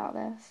happy about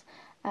this.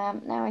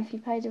 Now, if you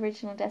played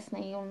original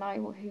Destiny, you'll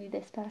know who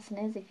this person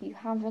is. If you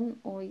haven't,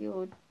 or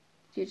you're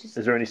just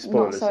is there any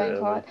spoilers? Not so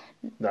inclined.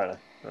 No.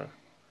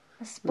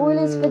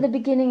 Spoilers for the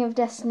beginning of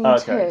Destiny 2.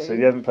 Okay, so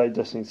you haven't played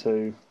Destiny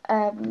 2.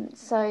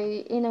 So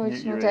in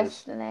original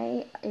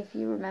Destiny, if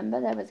you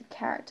remember, there was a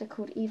character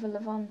called Eva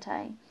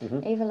Levante.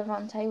 Eva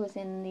Levante was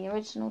in the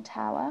original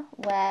tower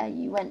where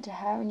you went to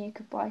her and you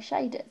could buy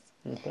shaders.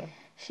 Okay.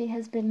 She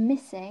has been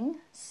missing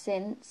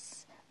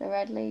since the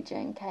Red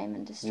Legion came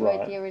and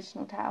destroyed the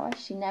original tower.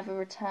 She never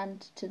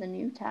returned to the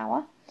new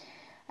tower.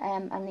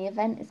 And the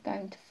event is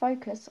going to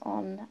focus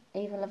on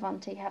Eva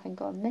Levante having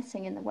gone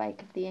missing in the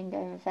wake of the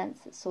in-game events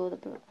that saw the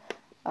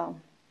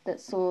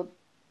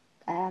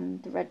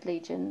Red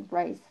Legion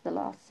raise the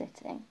last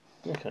city.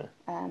 Okay.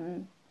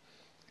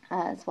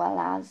 As well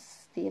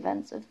as the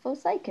events of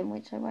Forsaken,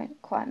 which I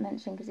won't quite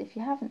mention because if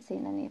you haven't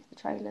seen any of the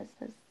trailers,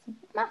 there's a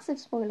massive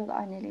spoiler that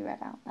I nearly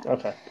read out there.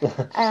 Okay.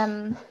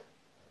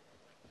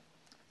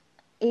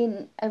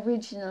 In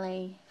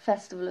originally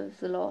Festival of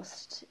the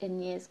Lost in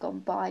years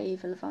gone by,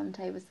 Eva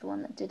Levante was the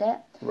one that did it.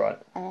 Right.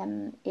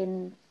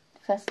 In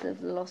Festival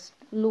of the Lost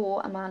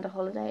lore, Amanda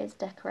Holliday is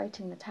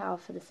decorating the tower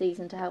for the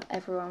season to help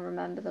everyone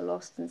remember the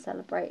Lost and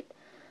celebrate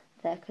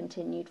their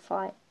continued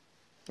fight.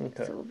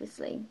 Okay. So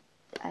obviously,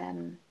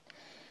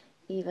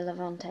 Eva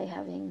Levante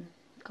having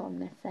gone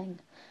missing,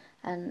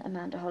 and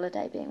Amanda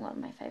Holliday being one of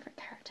my favourite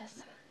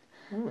characters.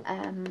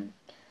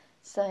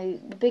 So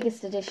the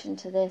biggest addition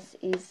to this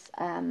is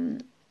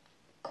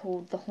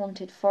called the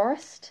Haunted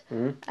Forest.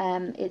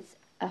 It's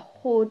a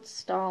Horde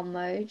style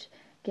mode,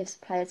 gives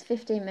players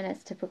 15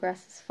 minutes to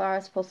progress as far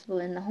as possible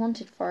in the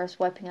Haunted Forest,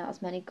 wiping out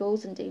as many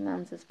ghouls and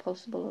demons as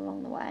possible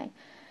along the way.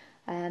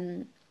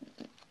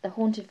 The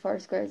Haunted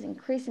Forest grows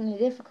increasingly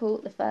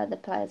difficult the further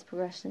players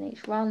progress in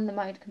each run. The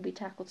mode can be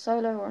tackled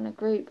solo or in a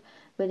group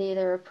with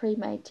either a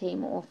pre-made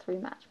team or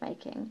through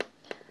matchmaking.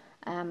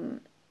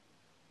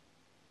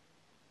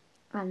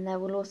 And there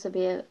will also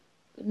be a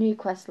new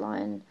quest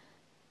line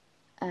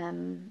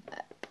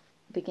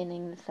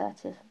beginning the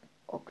 30th of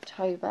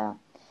October,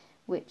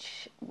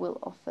 which will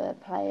offer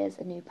players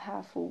a new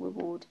powerful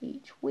reward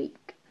each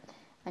week.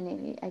 I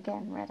nearly,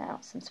 again, read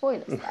out some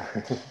spoilers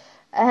there.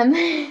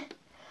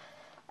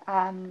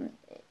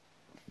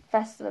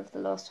 Festival of the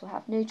Lost will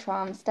have new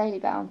charms, daily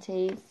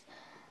bounties,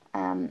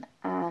 and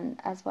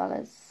as well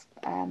as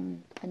a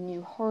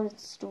new horror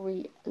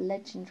story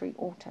legendary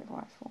auto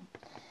rifle.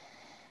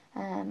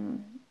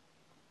 And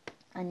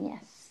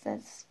yes,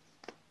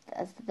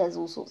 there's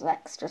all sorts of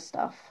extra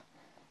stuff.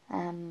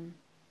 So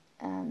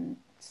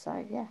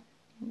yeah,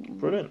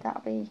 brilliant.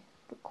 That'll be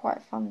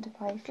quite fun to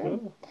play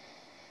through.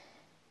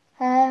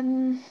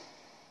 Cool.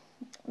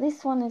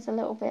 This one is a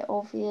little bit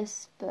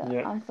obvious, but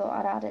I thought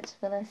I'd add it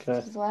to the list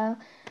as well.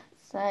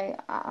 So,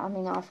 I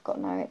mean, I've got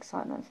no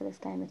excitement for this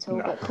game at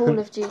all, but Call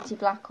of Duty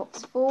Black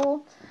Ops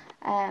 4,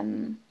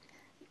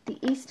 the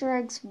Easter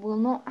eggs will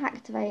not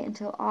activate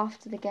until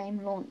after the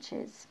game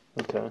launches.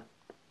 Okay.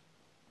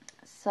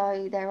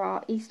 So there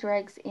are Easter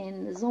eggs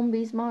in the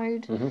zombies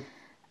mode,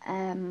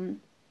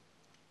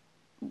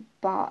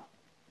 but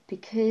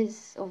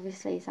because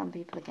obviously some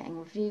people are getting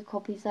review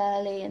copies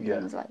early and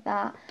things like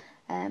that,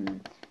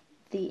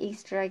 the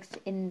Easter eggs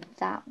in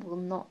that will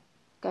not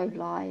go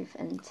live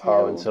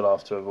until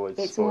after avoid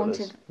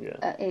spoilers.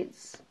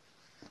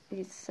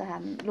 It's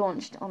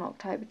launched on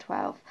October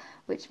 12th,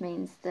 which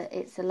means that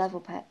it's a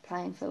level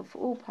playing field for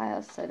all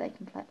players, so they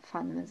can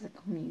find them as a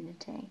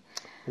community.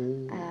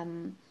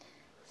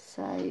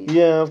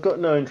 Yeah, I've got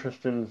no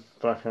interest in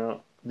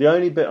Blackout. The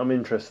only bit I'm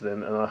interested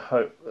in, and I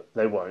hope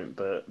they won't,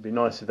 but it'd be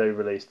nice if they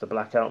released the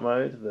Blackout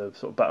mode, the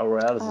sort of Battle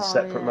Royale as a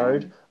separate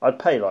mode. I'd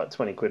pay like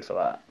 20 quid for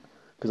that,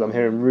 because I'm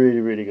hearing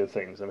really, really good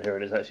things. I'm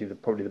hearing it's actually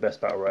probably the best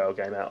Battle Royale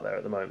game out there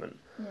at the moment.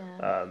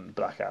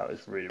 Blackout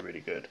is really, really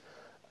good.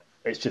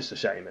 It's just a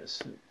shame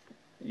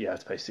you have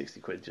to pay 60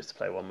 quid just to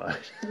play one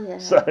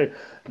mode. So, I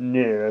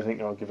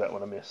think I'll give that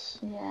one a miss.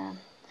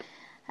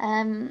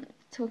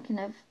 Talking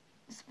of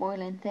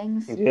spoiling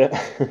things.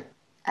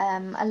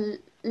 A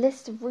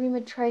list of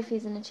rumoured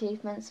trophies and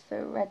achievements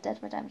for Red Dead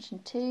Redemption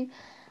 2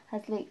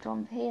 has leaked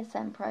on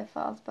PSN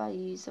profiles by a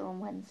user on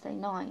Wednesday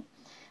night.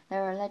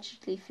 There are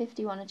allegedly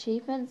 51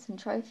 achievements and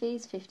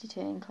trophies, 52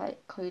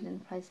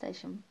 including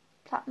PlayStation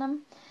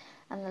Platinum,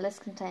 and the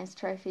list contains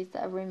trophies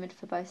that are rumoured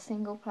for both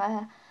single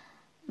player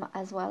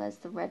as well as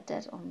the Red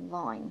Dead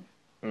Online.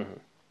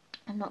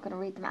 I'm not going to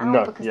read them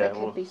out because they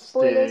could be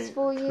spoilers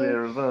for you.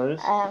 Clear of those.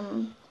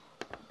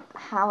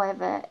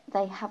 However,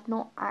 they have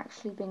not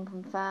actually been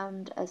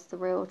confirmed as the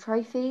real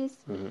trophies.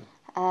 You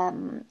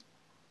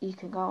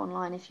can go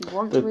online if you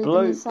want to read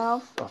them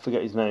yourself. I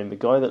forget his name. The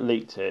guy that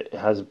leaked it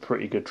has a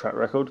pretty good track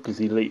record because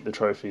he leaked the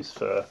trophies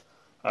for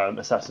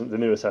the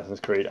new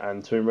Assassin's Creed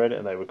and Tomb Raider,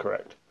 and they were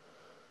correct.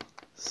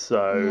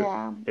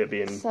 So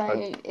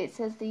it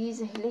says the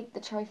user who leaked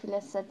the trophy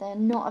list said they're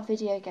not a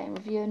video game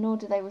reviewer, nor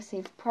do they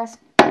receive a press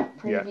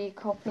preview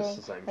copy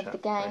of the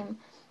game,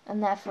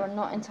 and therefore are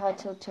not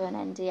entitled to an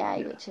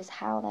NDA, which is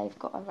how they've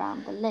got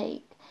around the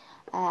leak.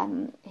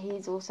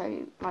 He's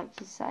also, like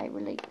you say,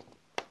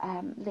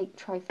 leaked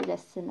trophy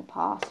lists in the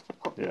past for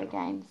popular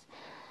games.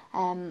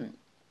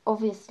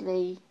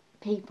 Obviously,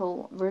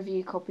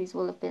 review copies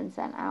will have been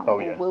sent out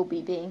or will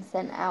be being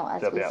sent out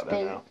as we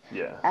speak.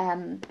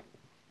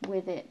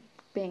 With it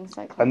being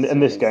so close.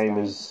 And this game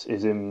is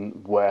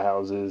in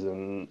warehouses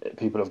and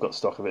people have got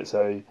stock of it,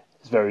 so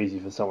it's very easy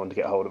for someone to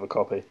get hold of a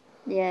copy.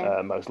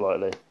 Most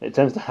likely. It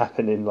tends to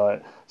happen in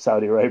like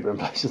Saudi Arabia and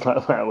places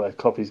like that where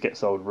copies get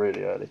sold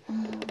really early.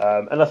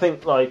 And I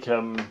think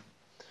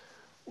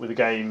with a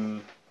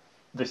game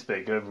this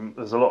big,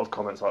 there's a lot of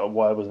comments like,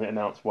 why wasn't it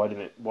announced? Why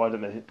didn't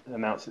they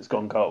announce it's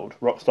gone gold?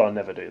 Rockstar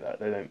never do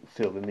that. They don't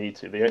feel the need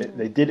to.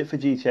 They did it for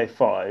GTA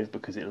 5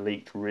 because it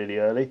leaked really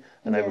early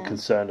and they were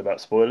concerned about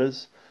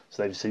spoilers.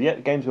 So they just said,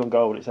 the game's gone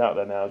gold, it's out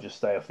there now, just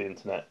stay off the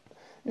internet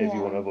if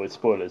you want to avoid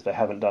spoilers. They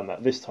haven't done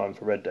that this time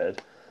for Red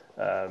Dead.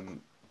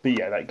 But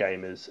that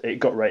game it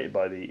got rated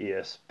by the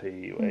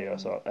ESP or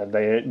ESR, and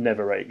they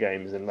never rate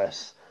games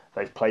unless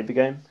they've played the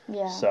game.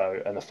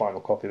 And the final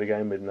copy of the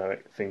game with no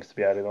things to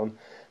be added on.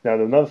 Now,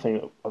 another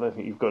thing, I don't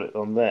think you've got it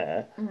on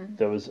there.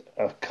 There was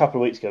a couple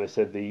of weeks ago they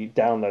said the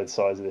download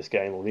size of this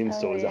game or the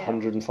install is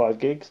 105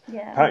 gigs.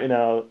 Apparently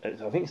now,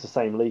 I think it's the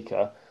same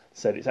leaker,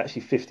 said it's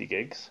actually 50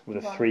 gigs with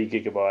a 3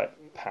 gigabyte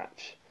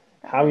patch.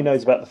 How he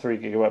knows about the 3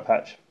 gigabyte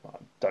patch, I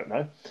don't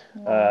know.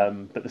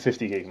 But the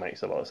 50 gig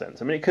makes a lot of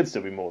sense. I mean, it could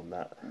still be more than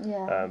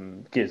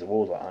that. Gears of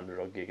War's like 100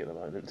 odd gig at the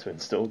moment to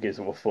install, Gears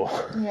of War 4.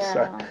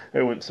 So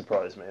it wouldn't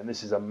surprise me. And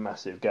this is a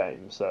massive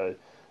game. So,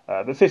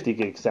 but 50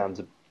 gigs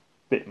sounds a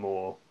bit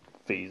more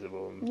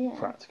feasible and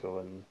practical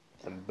and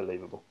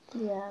believable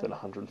than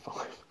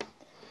 105.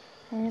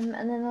 And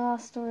then the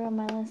last story on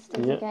my list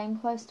is a game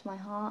close to my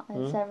heart.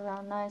 As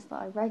everyone knows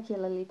that I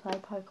regularly play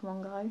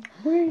Pokemon Go.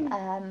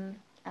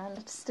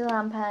 And still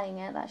am playing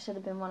it. That should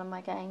have been one of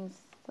my games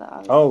that I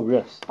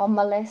was on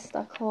my list.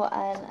 I caught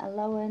an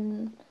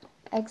Alolan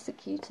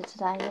Executor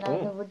today,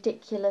 the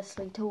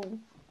ridiculously tall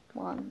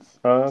ones.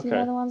 Oh, okay. Do you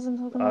know the ones I'm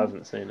talking about? I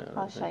haven't seen it.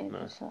 I'll show you.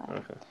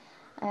 Okay.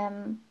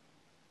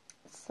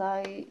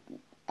 So,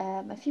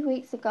 a few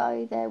weeks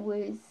ago there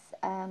was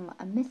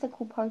a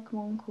mythical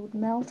Pokemon called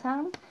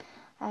Meltan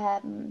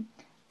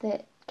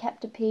that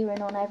kept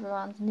appearing on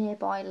everyone's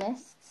nearby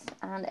lists,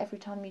 and every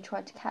time you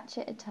tried to catch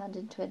it, it turned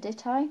into a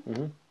Ditto.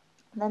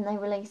 Then they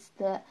released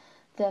that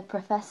the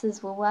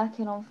professors were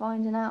working on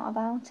finding out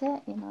about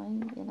it.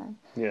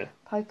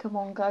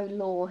 Pokemon Go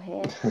lore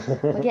here.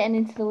 We're getting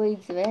into the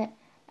weeds of it.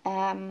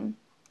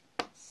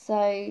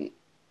 So,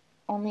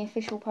 on the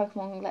official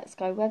Pokemon Let's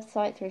Go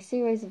website, through a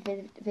series of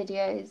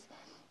videos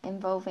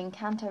involving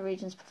Kanto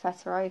Region's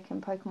Professor Oak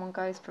and Pokemon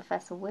Go's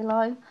Professor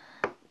Willow,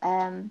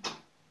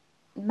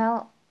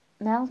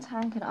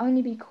 Meltan can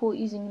only be caught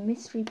using a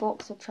mystery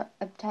box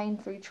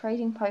obtained through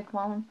trading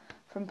Pokemon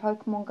from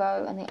Pokemon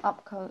Go and the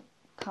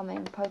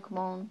upcoming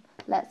Pokemon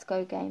Let's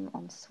Go game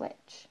on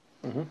Switch.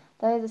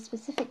 Though the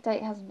specific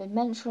date hasn't been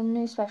mentioned,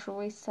 new special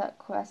research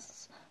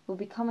quests will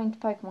be coming to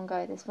Pokemon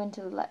Go this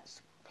winter that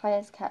lets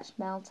players catch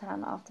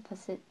Meltan after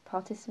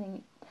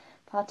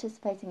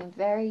participating in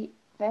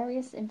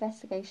various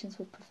investigations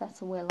with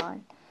Professor Willow.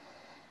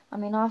 I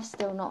mean, I've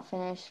still not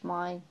finished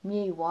my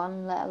new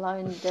one, let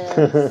alone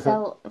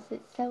the is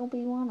it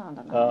Selby one? I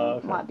don't know.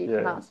 Okay. Might be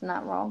pronouncing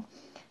that wrong.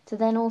 To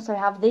then also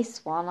have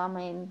this one, I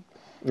mean,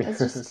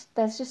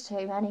 there's just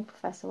too many,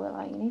 Professor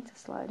Willow. You need to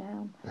slow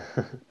down.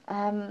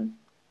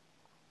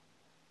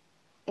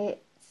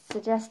 It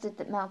suggested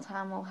that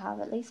Meltan will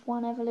have at least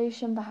one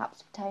evolution,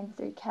 perhaps obtained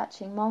through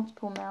catching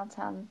multiple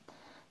Meltan,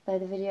 though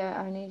the video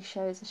only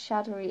shows a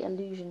shadowy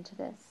allusion to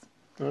this.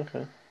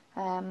 Okay.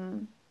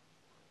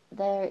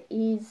 There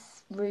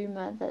is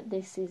rumour that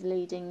this is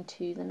leading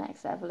to the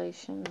next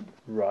evolution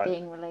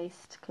being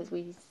released, because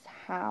we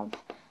have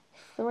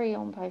 3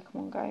 on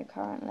Pokemon Go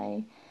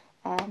currently,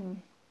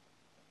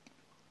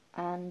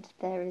 and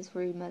there is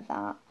rumour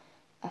that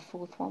a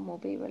 4th one will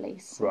be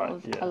released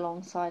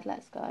alongside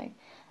Let's Go.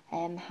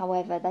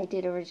 However, they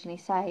did originally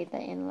say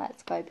that in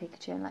Let's Go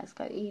Pikachu and Let's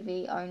Go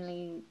Eevee,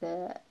 only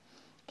the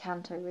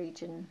Kanto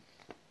region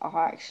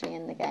are actually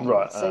in the game.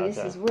 Right, so this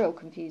is real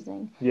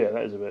confusing. Yeah,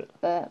 that is a bit.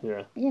 But,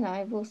 you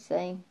know, we'll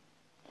see.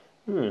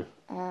 Yeah.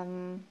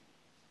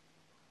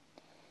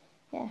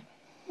 Yeah.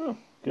 Oh,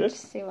 good. We'll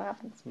just see what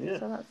happens. Yeah.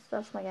 So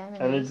that's my game.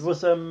 And it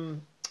was that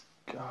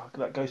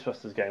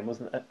Ghostbusters game,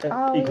 wasn't it?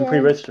 Oh, you can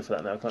pre-register for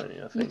that now, can't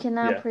you? I think. You can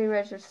now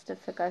pre-register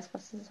for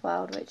Ghostbusters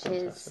Wild, which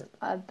is,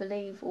 I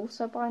believe,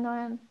 also by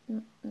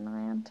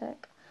Niantic.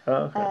 Oh,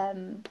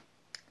 okay.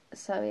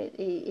 So it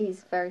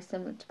is very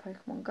similar to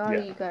Pokemon Go.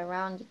 You go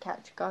around, you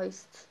catch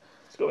ghosts.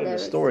 It's got a bit of a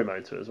story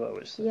mode to it as well,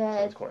 which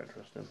sounds quite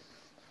interesting.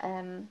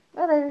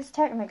 Well, there is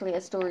technically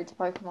a story to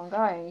Pokemon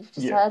Go. You've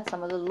just heard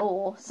some of the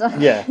lore. So.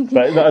 Yeah,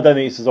 but I don't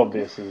think it's as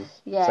obvious as,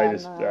 say,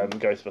 this no.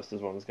 Ghostbusters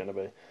one is going to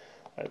be.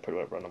 It probably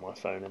won't run on my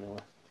phone anyway.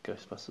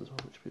 Ghostbusters one,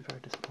 which would be very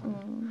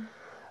disappointing.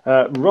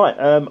 Right,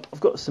 I've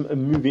got some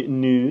movie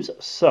news.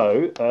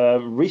 So,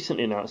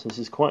 recently announced, and this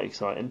is quite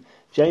exciting,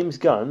 James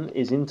Gunn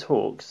is in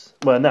talks.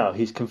 Well, now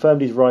he's confirmed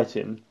he's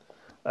writing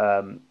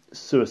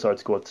Suicide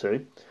Squad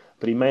 2,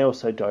 but he may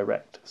also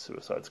direct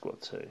Suicide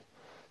Squad 2.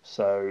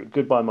 So,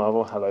 goodbye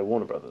Marvel, hello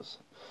Warner Brothers.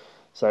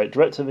 So,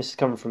 director, this is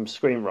coming from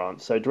Screen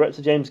Rant. So,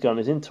 director James Gunn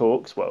is in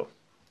talks. Well,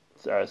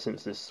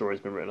 since this story's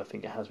been written, I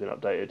think it has been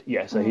updated.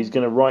 Yeah, so he's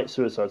going to write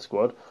Suicide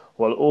Squad,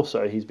 while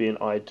also he's being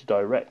eyed to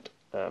direct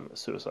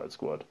Suicide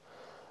Squad.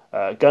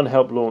 Gunn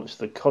helped launch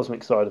the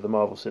cosmic side of the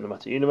Marvel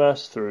Cinematic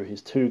Universe through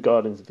his 2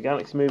 Guardians of the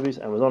Galaxy movies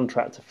and was on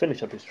track to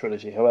finish up his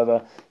trilogy.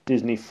 However,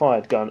 Disney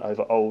fired Gunn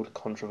over old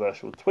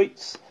controversial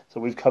tweets. So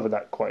we've covered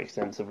that quite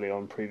extensively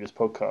on previous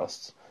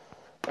podcasts.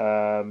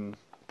 But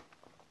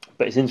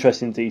it's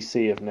interesting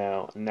DC have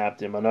now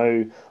nabbed him. I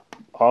know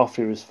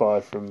after he was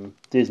fired from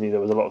Disney, there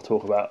was a lot of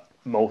talk about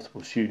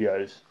multiple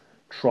studios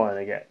trying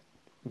to get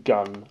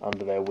Gunn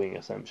under their wing,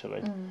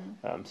 essentially.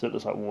 So it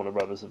looks like Warner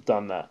Brothers have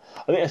done that.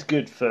 I think that's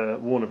good for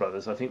Warner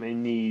Brothers. I think they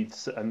need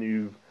a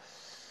new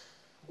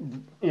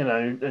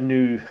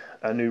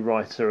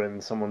writer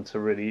and someone to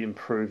really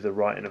improve the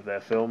writing of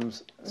their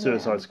films.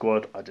 Suicide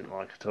Squad, I didn't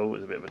like at all. It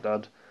was a bit of a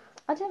dud.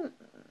 This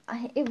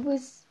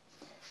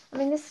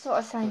is what I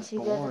was saying to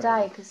you the other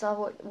day, because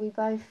we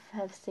both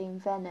have seen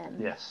Venom.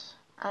 Yes.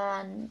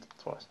 And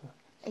twice now.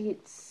 I've only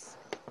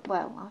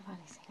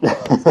seen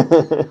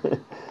it.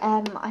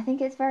 I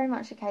think it's very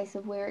much a case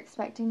of we're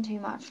expecting too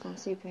much from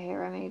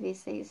superhero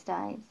movies these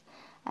days.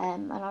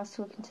 And I was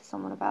talking to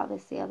someone about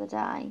this the other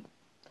day.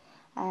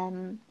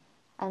 And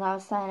I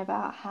was saying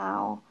about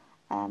how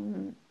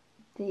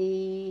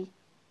it's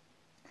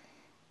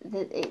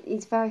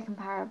very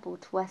comparable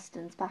to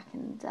westerns back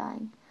in the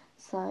day.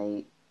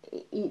 So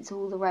it's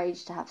all the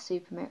rage to have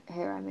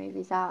superhero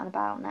movies out and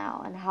about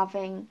now,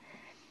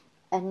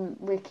 and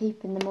we're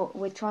keeping them.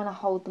 We're trying to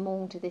hold them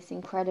all to this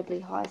incredibly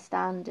high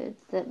standard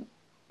that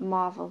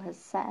Marvel has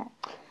set,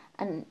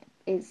 and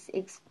I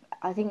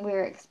think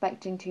we're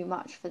expecting too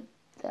much for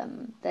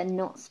them. They're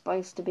not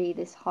supposed to be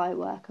this high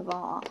work of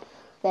art.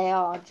 They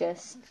are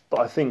just.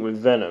 But I think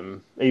with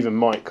Venom, even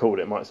Mike called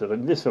it. Mike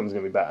said, "This film's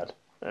going to be bad,"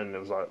 and it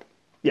was like,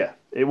 yeah,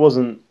 it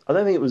wasn't. I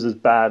don't think it was as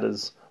bad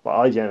as. Well,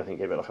 I generally think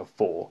gave it like a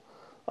 4.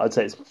 I'd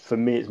say for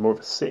me it's more of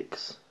a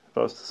 6. If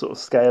I was to sort of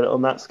scale it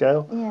on that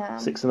scale,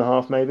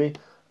 6.5 maybe.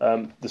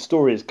 The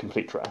story is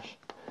complete trash.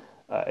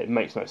 It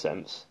makes no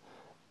sense.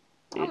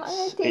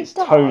 It's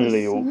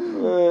tonally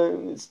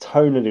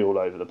all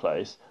over the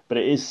place, but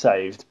it is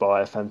saved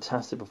by a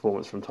fantastic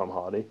performance from Tom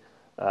Hardy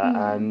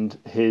and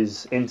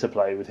his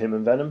interplay with him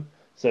and Venom.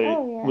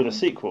 So with a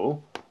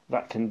sequel,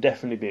 that can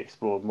definitely be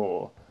explored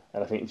more.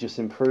 And I think just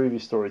improve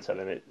your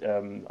storytelling.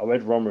 I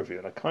read Ron review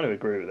and I kind of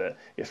agree with it.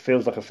 It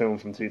feels like a film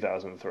from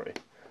 2003.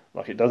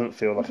 Like it doesn't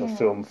feel like a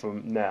film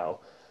from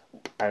now.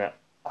 And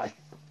I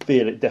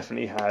feel it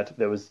definitely had.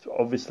 There was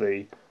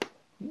obviously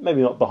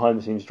maybe not behind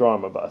the scenes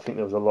drama, but I think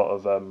there was a lot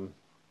of.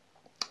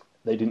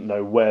 They didn't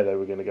know where they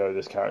were going to go with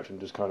this character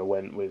and just kind of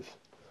went with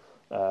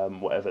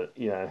whatever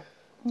in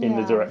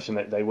the direction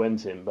that they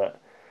went in. But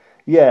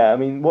yeah, I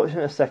mean, watching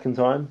it a second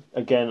time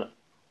again,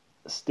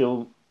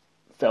 still.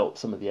 Felt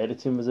some of the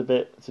editing was a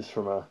bit just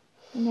from a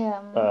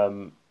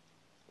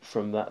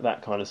from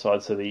that kind of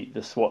side. So the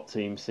SWAT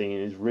team scene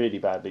is really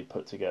badly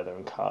put together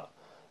and cut,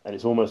 and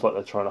it's almost like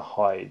they're trying to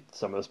hide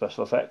some of the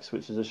special effects,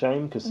 which is a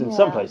shame, because in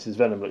some places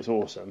Venom looks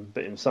awesome,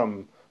 but in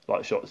some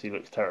shots he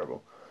looks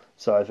terrible.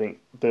 So I think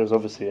there's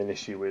obviously an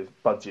issue with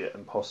budget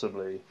and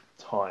possibly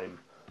time,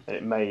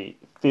 and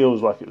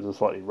feels like it was a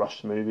slightly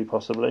rushed movie,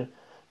 possibly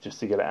just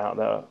to get it out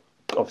there.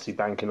 Obviously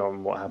banking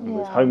on what happened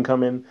with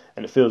Homecoming,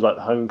 and it feels like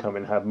the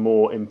Homecoming had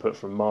more input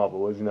from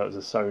Marvel, even though it was a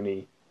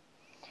Sony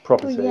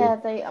property,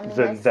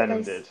 than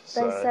Venom did.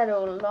 They said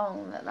all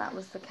along that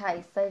was the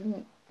case. They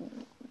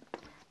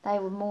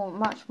were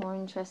much more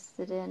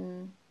interested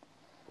in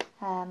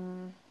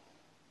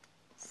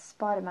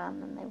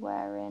Spider-Man than they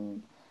were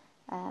in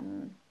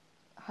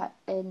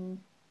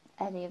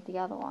any of the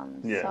other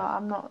ones. Yeah. So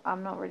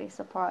I'm not really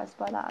surprised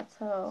by that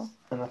at all.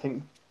 And I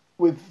think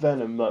with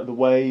Venom, like the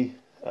way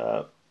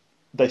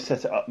they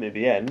set it up near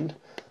the end,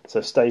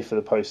 so stay for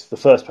the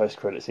first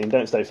post-credit scene,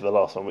 don't stay for the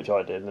last one, which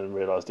I did, and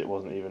realised it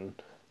wasn't even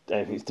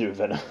anything to do with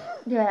Venom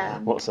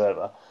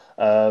whatsoever.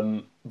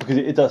 Because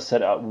it does set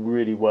it up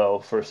really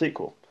well for a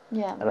sequel.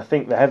 Yeah. And I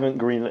think they haven't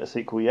greenlit a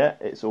sequel yet.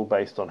 It's all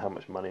based on how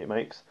much money it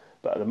makes.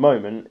 But at the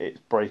moment,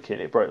 it broke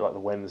like the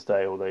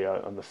Wednesday or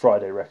the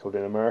Friday record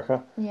in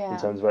America. Yeah. In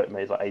terms of it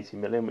made like 80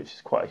 million, which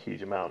is quite a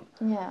huge amount.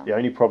 Yeah. The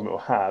only problem it will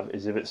have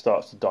is if it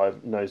starts to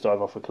nosedive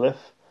off a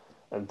cliff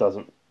and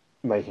doesn't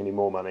make any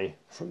more money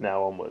from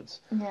now onwards.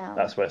 Yeah.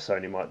 That's where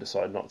Sony might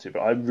decide not to. But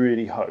I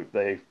really hope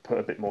they put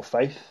a bit more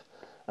faith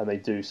and they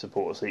do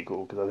support a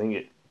sequel, because I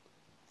think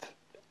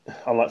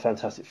unlike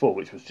Fantastic Four,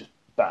 which was just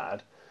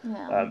bad,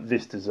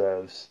 this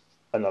deserves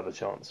another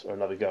chance or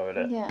another go at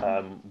it.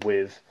 Yeah.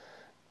 With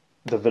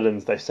the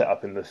villains they set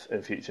up in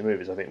future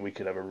movies, I think we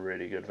could have a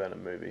really good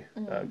Venom movie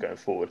going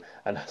forward.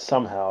 And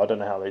somehow, I don't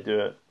know how they do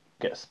it,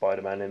 get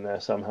Spider-Man in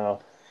there somehow.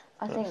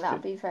 I think that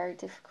would be very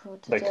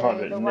difficult to do. They can't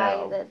do it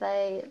now.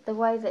 The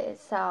way that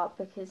it's set up,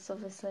 because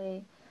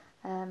obviously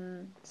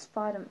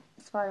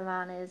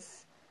Spider-Man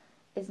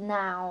is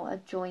now a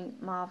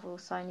joint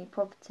Marvel-Sony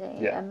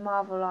property, and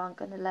Marvel aren't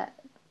going to let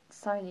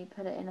Sony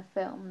put it in a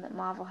film that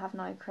Marvel have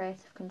no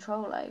creative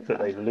control over. But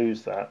they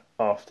lose that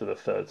after the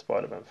third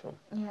Spider-Man film.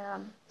 Yeah.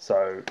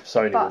 So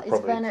Sony will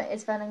probably...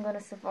 Is Venom going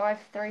to survive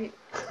 3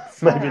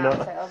 Maybe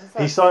not.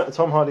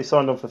 Tom Hardy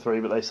signed on for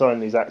 3, but they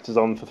sign these actors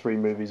on for 3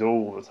 movies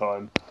all the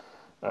time.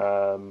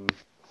 I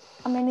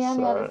mean, the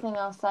only other thing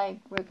I'll say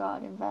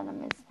regarding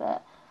Venom is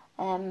that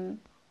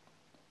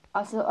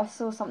I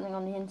saw something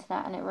on the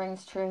internet, and it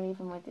rings true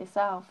even with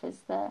yourself, is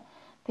that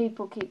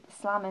people keep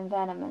slamming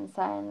Venom and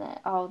saying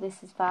that, oh,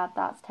 this is bad,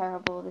 that's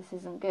terrible, this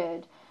isn't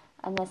good,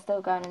 and they're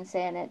still going and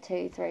seeing it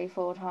 2, 3,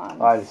 4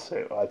 times. I'd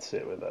see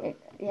it with them.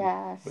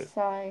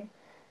 So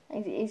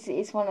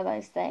it's one of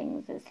those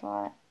things. It's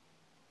like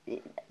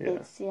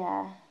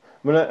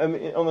Well, I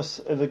mean,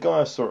 the guy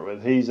I saw it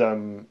with, he's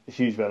a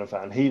huge Venom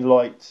fan. He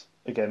liked,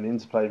 again, the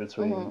interplay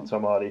between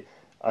Tom Hardy.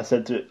 I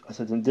said to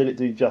him, did it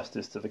do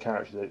justice to the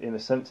character? In a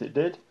sense, it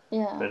did.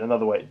 Yeah. But in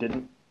another way, it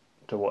didn't,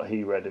 to what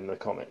he read in the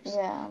comics.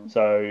 Yeah.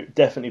 So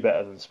definitely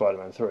better than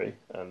Spider-Man 3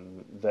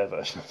 and their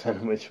version of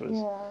Venom,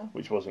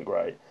 which wasn't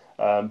great.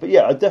 But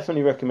yeah, I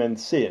definitely recommend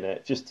seeing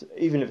it, just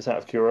even if it's out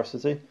of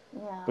curiosity.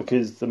 Yeah.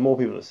 Because the more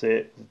people that see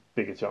it, the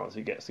bigger chance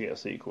it gets to get a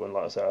sequel. And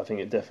like I say, I think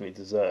it definitely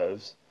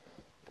deserves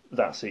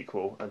that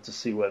sequel, and to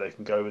see where they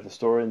can go with the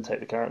story and take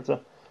the character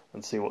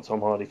and see what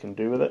Tom Hardy can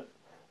do with it.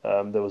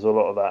 There was a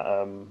lot of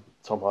that.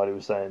 Tom Hardy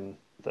was saying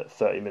that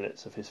 30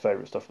 minutes of his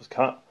favourite stuff was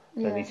cut,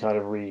 and he kind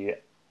of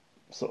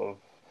sort of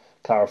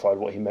clarified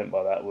what he meant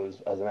by that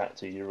was, as an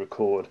actor, you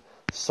record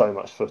so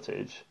much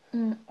footage,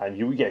 and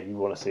you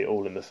want to see it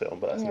all in the film,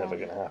 but that's never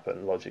going to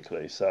happen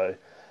logically. So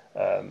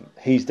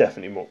he's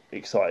definitely more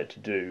excited to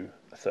do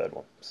a third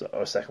one,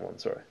 or a second one.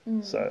 Sorry.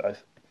 So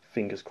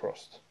fingers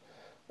crossed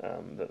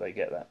that they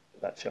get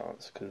that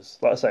chance, because,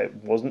 like I say, it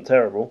wasn't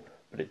terrible,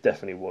 but it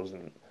definitely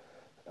wasn't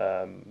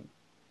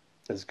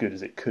as good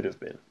as it could have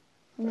been.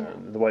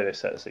 The way they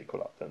set a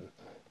sequel up, then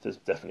there's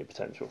definitely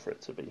potential for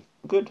it to be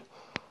good.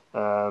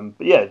 But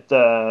yeah,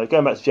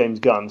 going back to James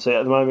Gunn, so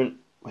at the moment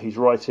he's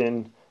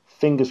writing,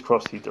 fingers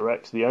crossed he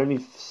directs. The only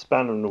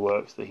spanner in the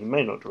works that he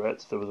may not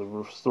direct, there was a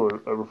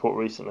report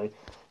recently,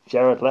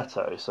 Jared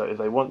Leto. So if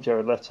they want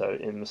Jared Leto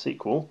in the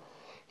sequel,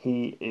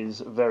 he is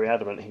very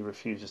adamant he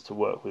refuses to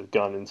work with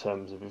Gunn in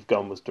terms of if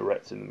Gunn was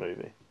directing the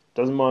movie.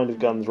 Doesn't mind if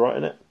Gunn's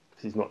writing it,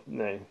 because he's not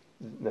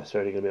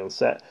necessarily going to be on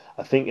set.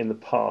 I think in the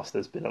past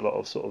there's been a lot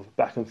of sort of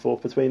back and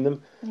forth between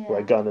them,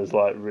 where Gunn has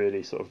like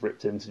really sort of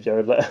ripped into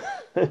Jared Leto,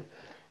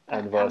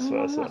 and vice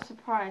versa. I'm not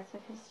surprised,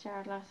 because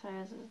Jared Leto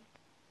is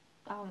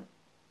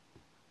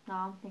no,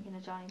 I'm thinking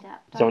of Johnny Depp.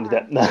 Johnny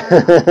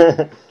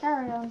Depp.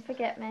 Carry on,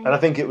 forget me. And I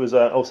think it was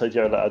also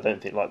Jared Leto, I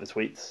don't think, liked the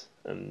tweets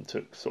and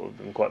took sort of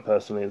them quite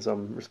personally in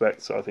some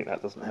respects, so I think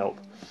that doesn't help.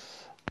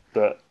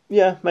 But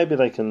yeah, maybe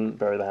they can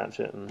bury the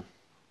hatchet and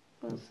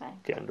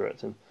get him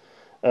directing.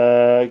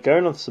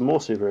 Going on to some more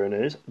superhero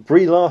news,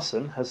 Brie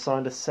Larson has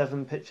signed a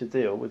 7-picture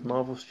deal with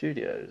Marvel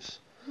Studios.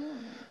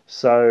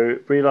 So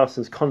Brie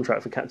Larson's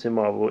contract for Captain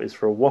Marvel is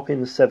for a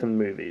whopping 7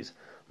 movies.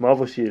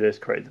 Marvel Studios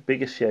created the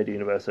biggest shared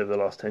universe over the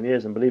last 10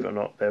 years, and believe it or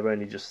not, they're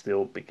only just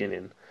still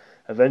beginning.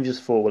 Avengers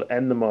 4 will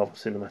end the Marvel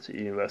Cinematic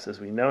Universe as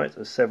we know it,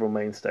 as several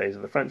mainstays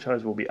of the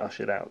franchise will be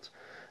ushered out.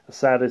 As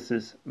sad as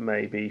this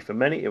may be for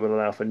many, it will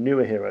allow for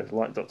newer heroes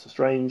like Doctor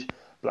Strange,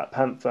 Black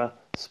Panther,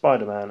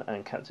 Spider-Man,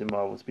 and Captain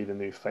Marvel to be the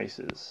new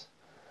faces.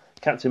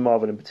 Captain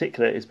Marvel in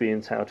particular is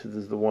being touted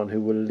as the one who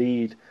will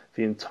lead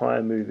the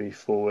entire movie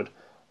forward,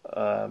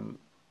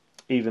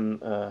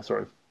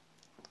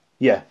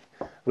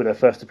 with her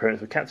first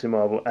appearance with Captain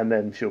Marvel, and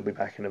then she'll be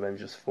back in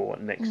Avengers 4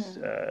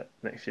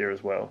 next year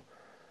as well.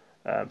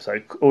 So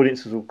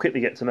audiences will quickly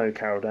get to know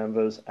Carol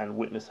Danvers and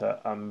witness her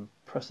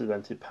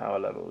unprecedented power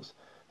levels.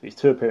 These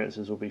 2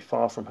 appearances will be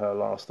far from her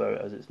last, though,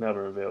 as it's now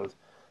been revealed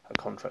her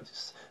contract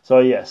is... So,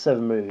 yeah,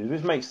 7 movies,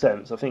 which makes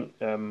sense. I think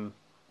Johnny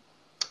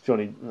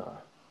Depp,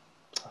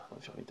 I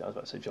was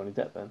about to say Johnny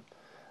Depp then.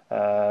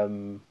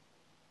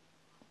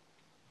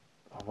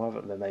 Why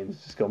haven't their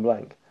names just gone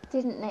blank?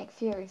 Didn't Nick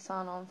Fury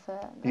sign on for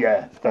 13?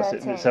 Yeah, that's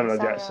it. Samuel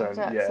Jackson.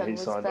 Yeah, he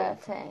was signed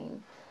 13.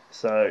 on.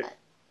 So,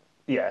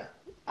 yeah,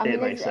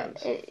 it makes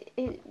sense.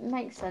 It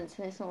makes sense,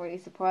 and it's not really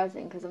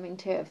surprising because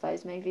 2 of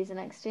those movies are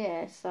next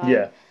year. So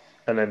yeah,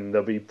 and then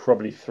there'll be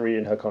probably 3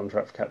 in her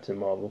contract for Captain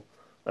Marvel,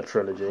 a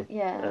trilogy.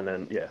 Yeah, and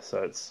then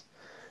so it's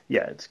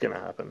going to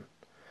happen.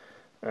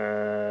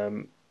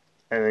 And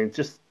then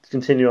just to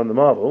continue on the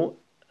Marvel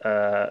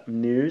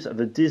news,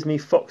 the Disney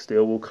Fox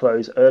deal will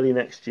close early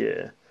next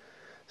year.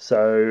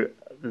 So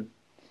the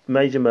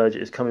major merger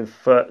is coming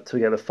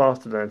together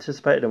faster than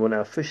anticipated and will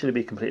now officially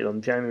be completed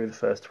on January the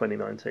 1st,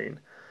 2019.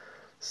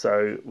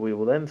 So we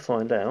will then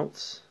find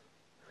out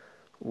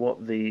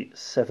what the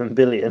 71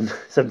 billion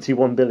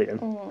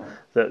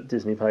that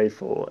Disney paid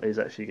for is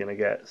actually going to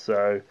get.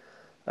 So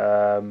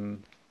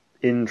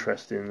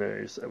interesting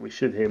news. We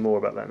should hear more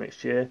about that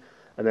next year.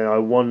 And then I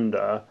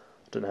wonder,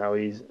 I don't know how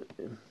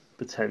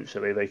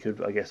potentially they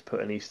could, I guess,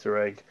 put an Easter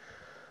egg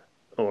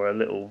or a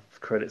little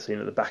credit scene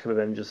at the back of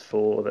Avengers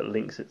 4 that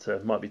links it to...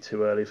 Might be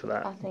too early for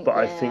that.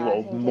 I think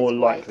what will more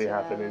likely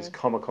happen is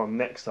Comic-Con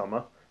next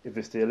summer, if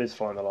this deal is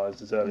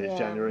finalised as early as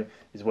January,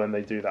 is when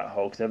they do that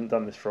whole... Because they haven't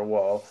done this for a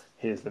while.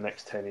 Here's the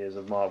next 10 years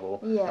of Marvel.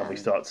 And we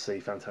start to see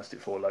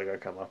Fantastic Four logo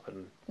come up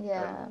and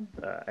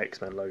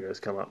X-Men logos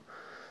come up.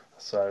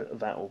 So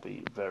that will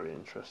be very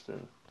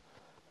interesting.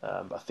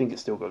 But I think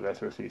it's still got to go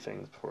through a few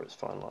things before it's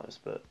finalised.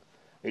 But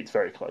it's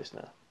very close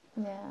now.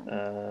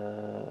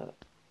 Yeah.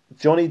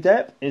 Johnny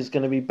Depp is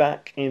going to be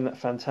back in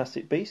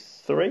Fantastic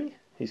Beasts 3.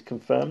 He's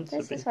confirmed.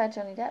 This is where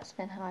Johnny Depp's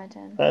been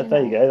hiding.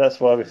 There you go.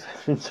 That's why we've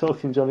been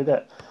talking Johnny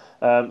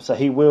Depp. So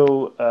he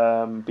will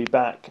be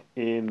back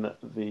in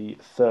the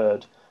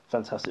 3rd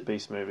Fantastic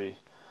Beasts movie.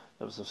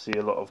 There was obviously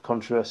a lot of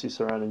controversy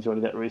surrounding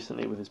Johnny Depp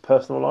recently with his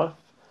personal life.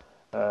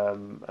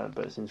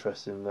 But it's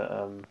interesting that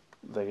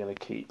they're going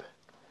to keep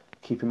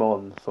him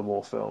on for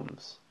more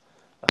films.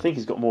 I think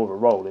he's got more of a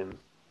role in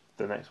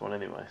the next one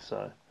anyway,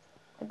 so...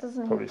 It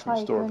doesn't he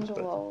play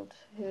Grindelwald,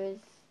 who is...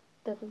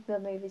 The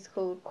movie's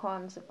called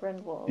Crimes of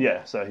Grindelwald.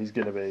 Yeah, so he's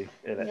going to be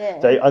in it.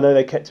 Yeah. I know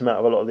they kept him out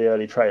of a lot of the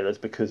early trailers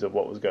because of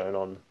what was going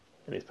on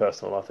in his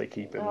personal life. They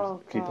keep him low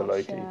key.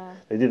 Yeah.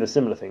 They did a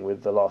similar thing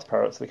with the last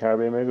Pirates of the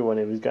Caribbean movie when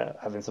he was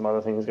having some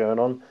other things going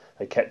on.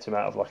 They kept him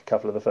out of like a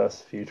couple of the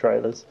first few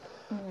trailers.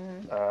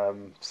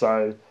 Mm-hmm.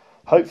 So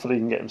hopefully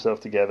he can get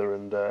himself together,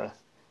 and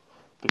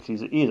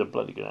because he is a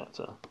bloody good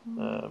actor.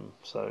 Mm-hmm.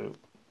 So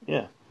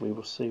yeah, we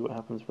will see what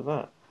happens with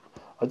that.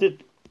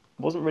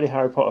 Wasn't really a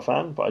Harry Potter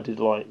fan, but I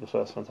did like the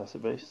first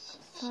Fantastic Beasts.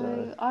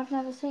 So I've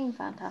never seen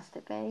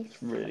Fantastic Beasts,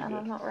 really and good.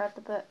 I've not read the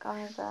book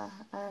either.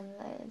 I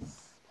know it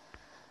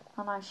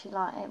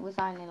was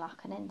only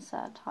like an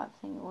insert type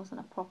thing. It wasn't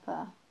a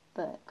proper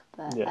book,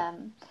 but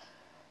in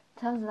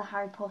terms of the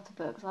Harry Potter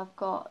books, I've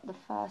got the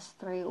first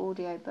 3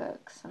 audio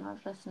books, and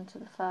I've listened to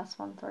the first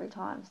one 3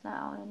 times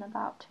now in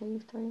about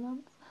 2-3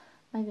 months,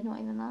 maybe not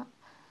even that.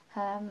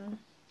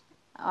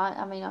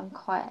 I'm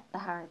quite the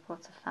Harry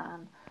Potter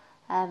fan.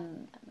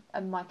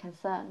 And my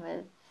concern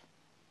with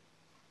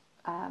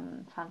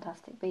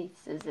Fantastic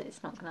Beasts is that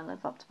it's not going to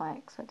live up to my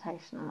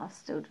expectation, and I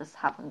still just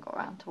haven't got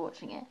around to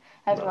watching it.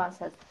 Everyone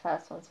says the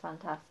first one's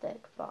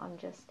fantastic, but I'm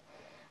just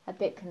a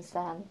bit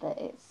concerned that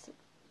it's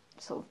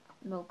sort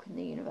of milking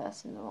the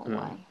universe in the wrong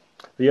way.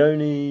 The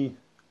only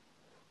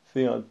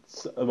thing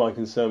my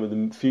concern with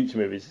the future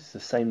movies is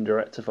the same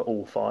director for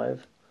all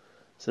 5.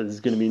 So there's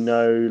going to be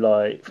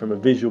no, from a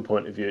visual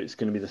point of view, it's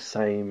going to be the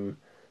same...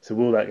 So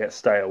will that get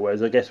stale?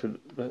 Whereas I guess with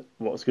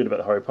what's good about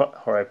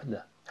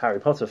the Harry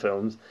Potter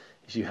films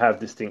is you have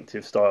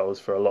distinctive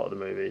styles for a lot of the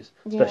movies,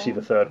 especially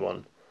the 3rd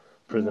one,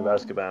 Prison of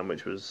Azkaban,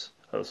 which was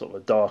a sort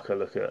of a darker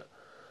look at.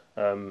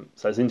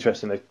 So it's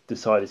interesting they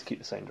decided to keep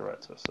the same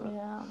director.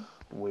 So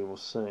we will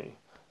see.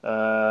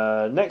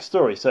 Next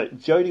story. So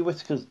Jodie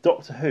Whittaker's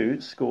Doctor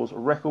Who scores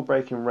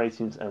record-breaking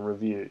ratings and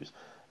reviews.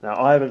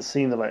 Now I haven't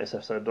seen the latest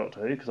episode of Doctor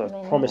Who because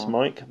I've promised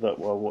Mike that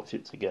we'll watch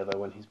it together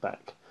when he's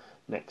back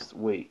next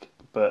week.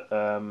 But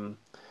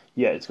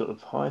it's got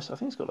the highest. I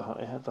think it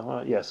had the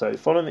highest. Yeah. So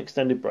following an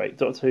extended break,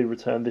 Doctor Who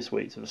returned this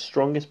week to the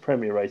strongest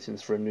premiere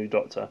ratings for a new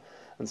Doctor,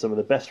 and some of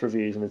the best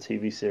reviews in the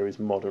TV series'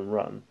 modern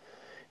run.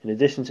 In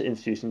addition to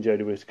introducing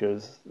Jodie Whittaker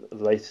as the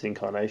latest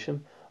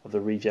incarnation of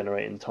the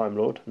regenerating Time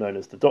Lord, known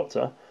as the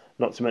Doctor,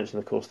 not to mention,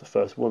 of course, the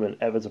first woman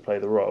ever to play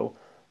the role,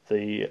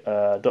 the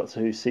Doctor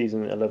Who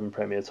Season 11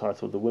 premiere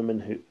titled The Woman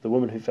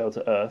Who Fell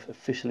to Earth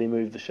officially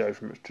moved the show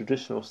from its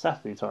traditional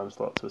Saturday time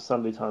slot to a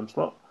Sunday time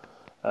slot.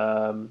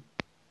 So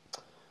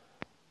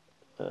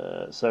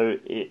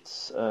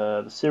it's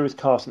the series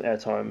cast and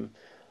airtime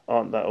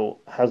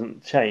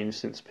hasn't changed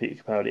since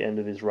Peter Capaldi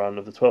ended his run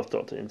of the 12th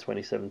Doctor in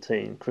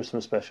 2017.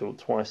 Christmas special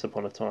Twice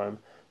Upon a Time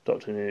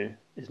Doctor Who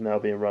is now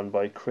being run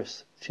by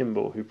Chris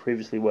Chibnall, who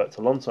previously worked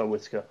alongside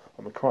Whittaker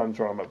on the crime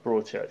drama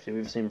Broadchurch. Have you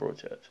ever seen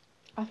Broadchurch?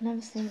 I've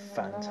never seen it.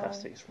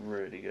 Fantastic, it's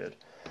really good.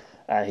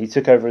 He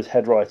took over as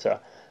head writer.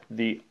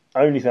 The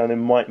only thing I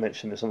might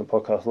mention this on the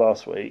podcast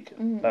last week,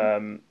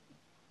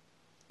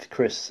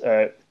 Chris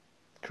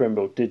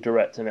Chibnall did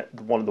direct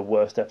one of the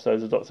worst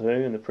episodes of Doctor Who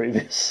in the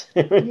previous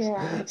series.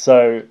 Yeah.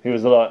 So he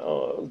was like,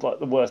 "Oh, it was like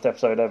the worst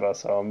episode ever."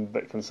 So I'm a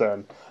bit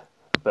concerned,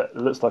 but it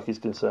looks like his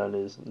concern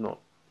is not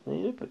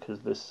needed because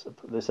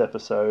this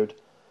episode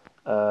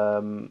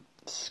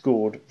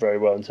scored very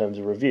well in terms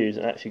of reviews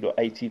and actually got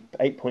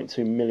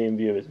 8.2 million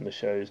viewers in the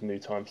show's new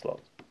time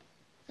slot.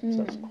 So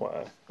that's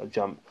quite a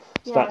jump.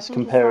 So that's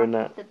comparing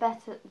that.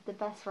 The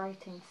best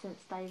rating since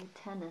David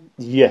Tennant.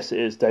 Yes, it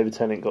is. David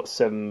Tennant got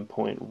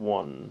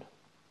 7.1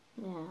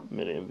 Yeah.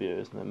 million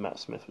viewers, and then Matt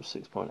Smith was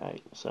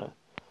 6.8. So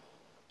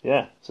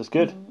yeah, so it's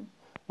good.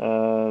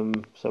 So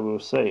we'll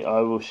see. I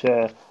will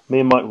share. Me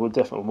and Mike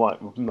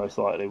most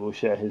likely will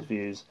share his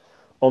views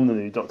on the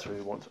new Doctor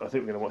Who. I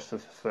think we're going to watch the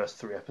first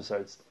 3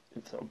 episodes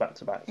sort of back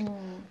to back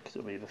because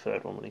it'll be the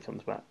third one when he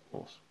comes back.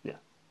 Yeah.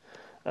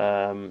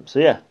 So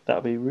yeah,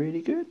 that'll be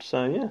really good.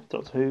 So yeah,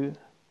 Doctor Who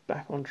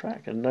back on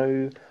track, and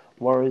no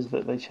worries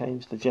that they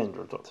changed the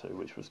gender of Doctor Who,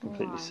 which was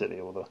completely silly.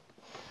 All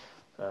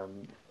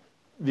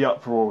the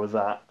uproar with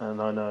that,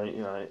 and I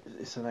know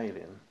it's an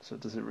alien, so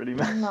does it really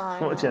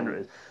matter what gender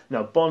it is?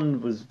 Now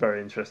Bond was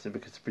very interesting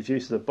because the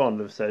producers of Bond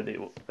have said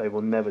they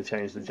will never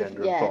change the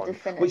gender of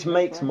Bond, which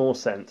makes more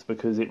sense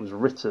because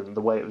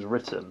the way it was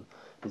written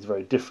is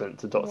very different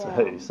to Doctor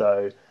Who.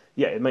 So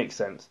yeah, it makes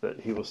sense that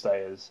he will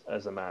stay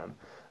as a man.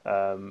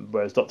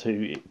 Whereas Doctor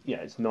Who,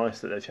 it's nice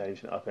that they're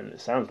changing it up, and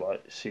it sounds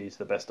like she's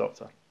the best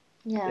Doctor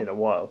in a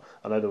while.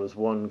 I know there was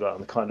one guy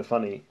on the Kind of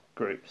Funny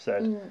group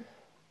said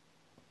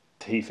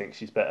he thinks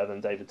she's better than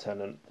David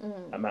Tennant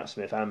and Matt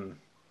Smith and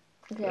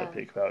Peter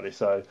Capaldi.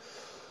 So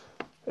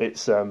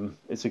it's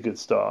a good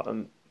start,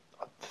 and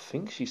I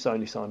think she's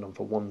only signed on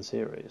for 1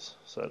 series.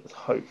 So let's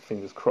hope,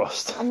 fingers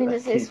crossed. I mean,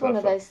 it's one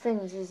of those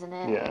things, isn't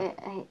it?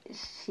 Yeah.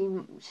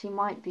 She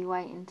might be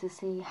waiting to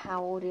see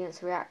how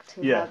audience react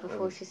to her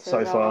before she says,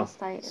 so far, I'll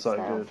stay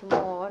good. for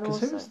more. And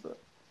also, who was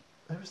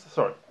the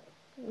sorry?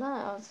 No,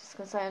 I was just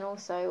going to say, and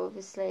also,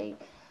 obviously,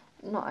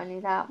 not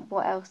only that,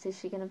 what else is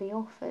she going to be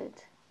offered?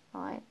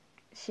 Right?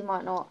 She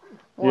might not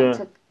want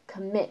to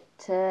commit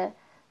to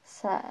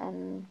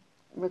certain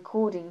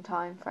recording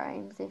time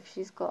frames if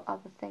she's got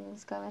other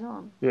things going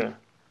on. Yeah.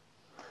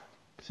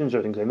 It's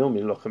interesting because they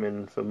normally lock them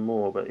in for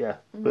more, but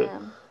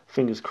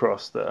fingers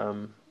crossed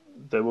that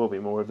there will be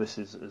more if this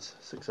is as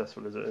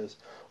successful as it is.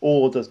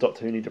 Or does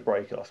Doctor Who need a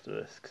break after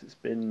this? Because it's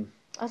been...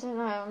 I don't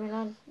know. I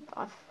mean,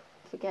 I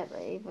forget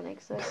that it even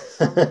exists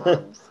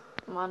sometimes.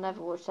 I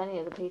never watched any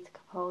of the Peter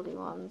Capaldi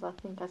ones. I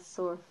think I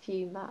saw a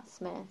few Matt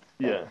Smith.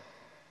 Yeah.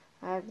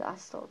 I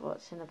stopped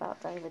watching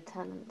about David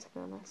Tennant, to be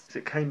honest.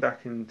 It came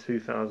back in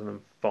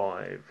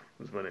 2005,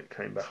 was when it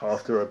came back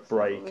after a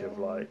break of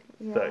 30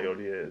 odd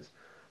years.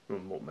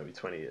 More, maybe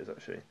 20 years,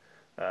 actually.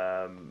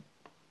 And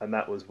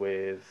that was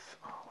with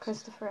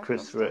Christopher.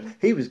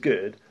 He was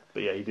good,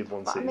 but he did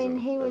one season. I mean,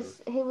 he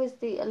was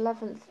the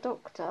 11th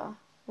Doctor,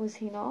 was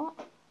he not?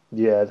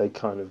 Yeah, they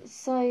kind of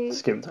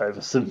skimped over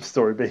some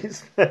story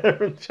beats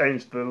there and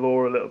changed the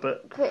lore a little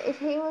bit. But if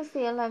he was the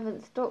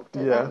 11th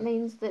Doctor, that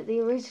means that the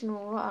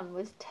original run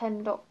was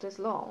 10 Doctors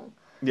long.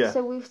 Yeah.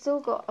 So we've still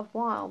got a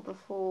while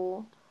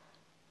before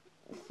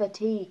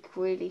fatigue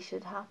really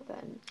should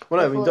happen.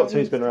 Well, no, I mean, Doctor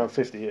Who's been around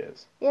 50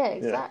 years. Yeah,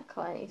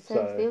 exactly. So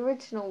if the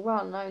original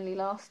run only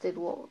lasted,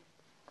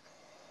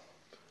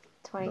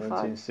 25?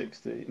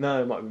 1960.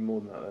 No, it might have been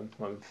more than that then. It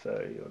might have been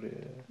 30 odd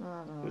years. I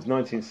don't know. It was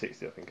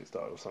 1960, I think it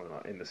started, or something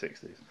like in the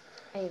 60s.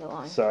 Either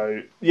way.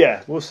 So,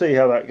 yeah, we'll see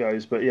how that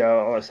goes. But, yeah,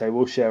 like I say,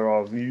 we'll share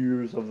our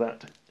views of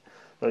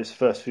those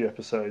first few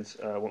episodes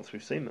once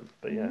we've seen them.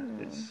 But, yeah,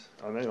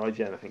 I know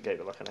IGN, I think, gave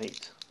it like an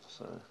 8.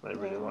 So they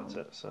really liked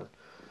it. So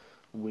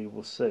we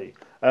will see.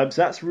 So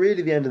that's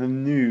really the end of the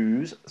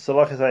news. So,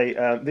 like I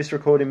say, this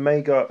recording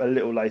may go up a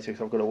little later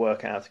because I've got to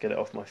work out how to get it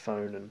off my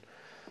phone and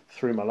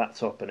through my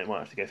laptop, and it might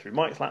have to go through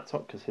Mike's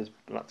laptop because his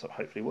laptop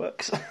hopefully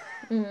works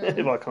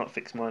if I can't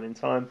fix mine in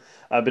time.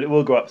 But it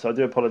will go up, so I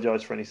do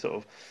apologise for any sort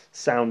of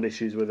sound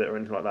issues with it or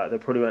anything like that. There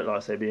probably won't, like I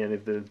say, be any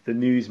of the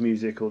news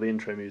music or the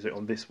intro music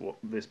on this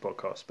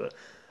podcast, but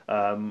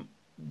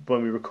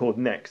when we record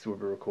next, we'll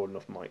be recording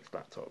off Mike's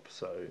laptop,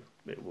 so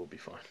it will be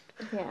fine.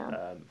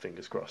 Yeah.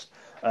 Fingers crossed.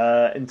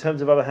 In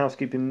terms of other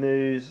housekeeping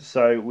news,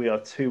 so we are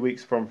 2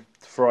 weeks from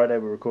Friday.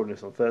 We're recording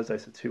this on Thursday,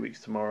 so 2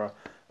 weeks tomorrow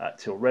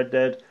till Red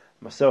Dead.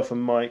 Myself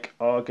and Mike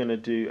are going to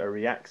do a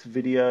React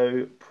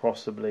video,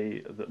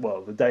 possibly,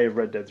 the day of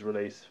Red Dead's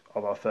release,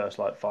 of our first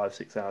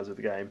 5-6 hours of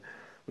the game.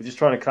 We're just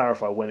trying to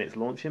clarify when it's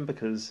launching,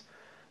 because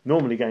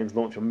normally games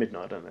launch on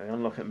midnight, don't they? They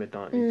unlock at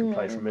midnight and you can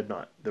play from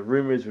midnight. The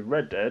rumour is with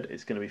Red Dead,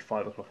 it's going to be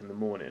 5 o'clock in the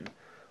morning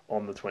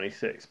on the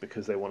 26th,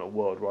 because they want a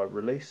worldwide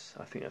release.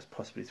 I think that's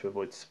possibly to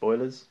avoid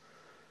spoilers,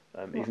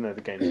 even though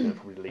the game is going to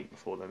probably leak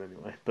before then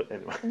anyway. But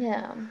anyway.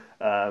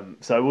 Yeah.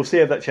 So we'll see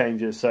if that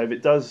changes. So if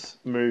it does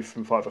move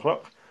from 5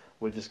 o'clock,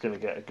 we're just going to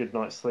get a good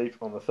night's sleep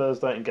on the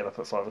Thursday and get up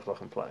at 5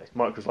 o'clock and play.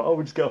 Mike was like,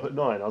 we'll just get up at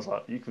 9. I was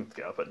like, you can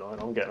get up at 9,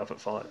 I'm getting up at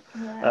 5.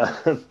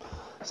 Yeah.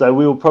 So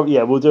we'll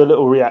do a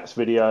little React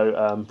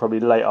video, probably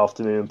late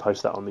afternoon, and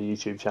post that on the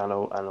YouTube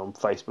channel and on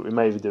Facebook. We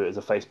may even do it as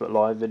a Facebook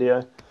Live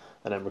video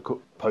and then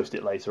post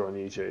it later on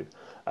YouTube.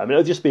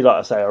 It'll just be, like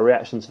I say, a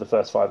reaction to the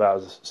first 6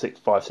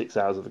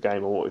 hours of the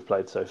game, or what we've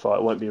played so far.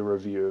 It won't be a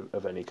review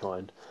of any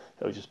kind.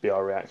 It'll just be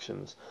our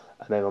reactions.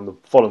 And then on the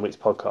following week's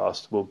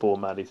podcast, we'll bore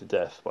Maddie to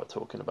death by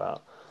talking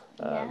about...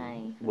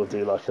 we'll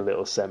do like a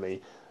little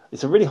semi...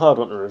 It's a really hard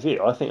one to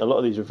review. I think a lot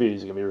of these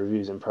reviews are going to be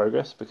reviews in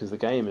progress, because the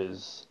game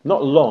is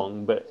not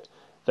long, but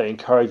they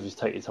encourage you to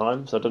take your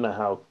time. So I don't know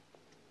how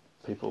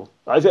people...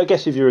 I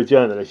guess if you're a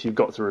journalist, you've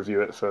got to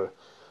review it for...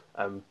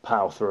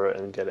 power through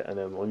it and get it, and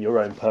then on your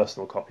own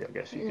personal copy, I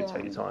guess you can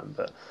take your time.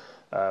 But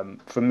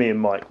for me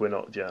and Mike, we're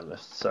not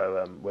journalists,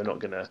 so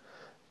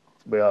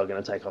we are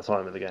going to take our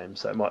time with the game.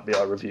 So it might be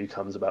our review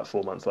comes about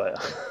 4 months later.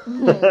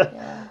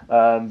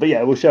 But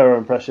yeah, we'll share our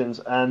impressions,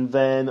 and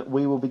then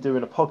we will be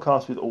doing a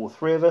podcast with all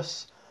three of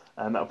us,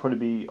 and that'll probably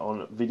be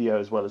on video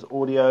as well as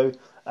audio.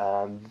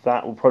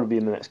 That will probably be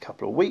in the next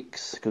couple of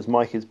weeks, because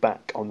Mike is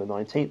back on the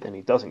 19th and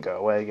he doesn't go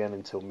away again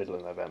until middle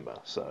of November.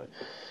 So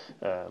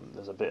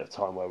there's a bit of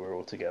time where we're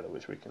all together,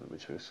 which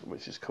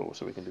is cool.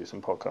 So we can do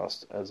some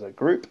podcasts as a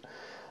group,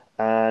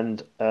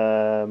 and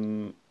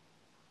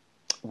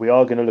we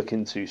are going to look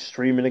into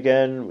streaming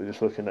again. We're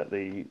just looking at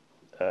we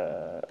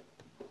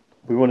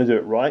want to do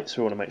it right, so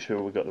we want to make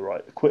sure we've got the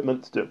right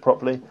equipment to do it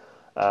properly.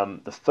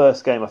 The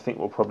first game I think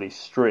we'll probably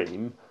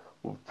stream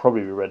will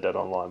probably be Red Dead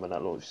Online when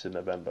that launches in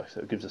November, so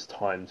it gives us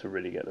time to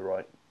really get the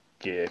right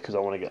gear, because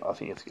I think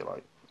you have to get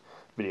like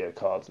video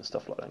cards and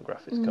stuff like that, and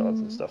graphics cards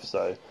and stuff,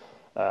 so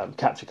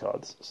capture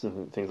cards,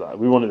 things like that.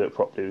 We want to do it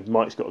properly.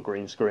 Mike's got a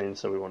green screen,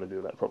 so we want to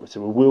do that properly. So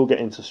we will get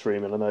into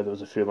streaming. I know there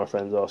was a few of my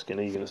friends asking,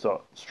 are you going to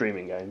start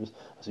streaming games?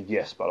 I said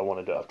yes, but I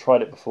want to do it. I've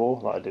tried it before,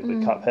 like I did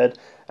with Cuphead,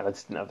 and I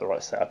just didn't have the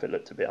right setup. It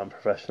looked a bit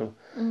unprofessional.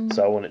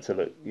 So I want it to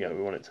look, we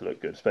want it to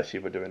look good, especially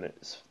if we're doing it.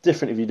 It's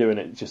different if you're doing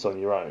it just on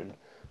your own,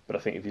 but I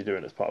think if you're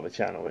doing it as part of a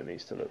channel, it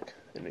needs to look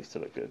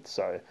good.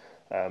 So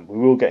we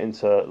will get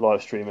into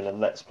live streaming and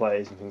let's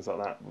plays and things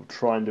like that. We'll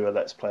try and do a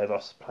let's play of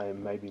us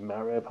playing maybe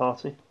Mario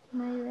Party.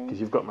 Maybe. Because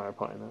you've got Mario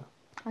Party now.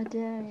 I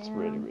do, It's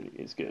really,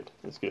 it's good.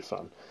 It's good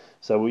fun.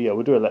 So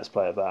we'll do a let's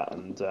play of that,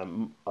 and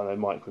I know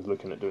Mike was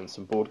looking at doing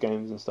some board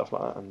games and stuff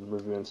like that, and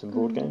reviewing some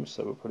board games,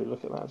 so we'll probably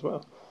look at that as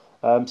well.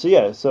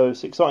 So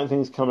it's exciting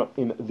things coming up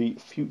in the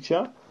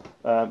future.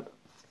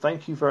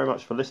 Thank you very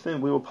much for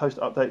listening. We will post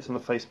updates on the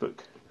Facebook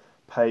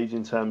page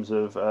in terms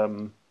of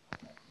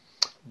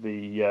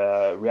the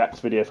React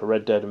video for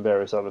Red Dead and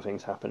various other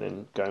things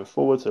happening going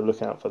forward, so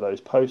look out for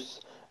those posts.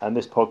 And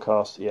this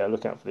podcast,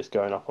 look out for this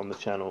going up on the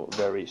channel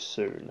very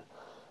soon.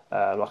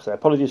 Like I say,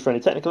 apologies for any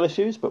technical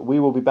issues, but we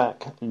will be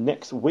back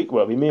next week.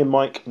 Well, it'll be me and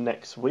Mike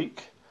next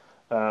week.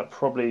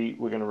 Probably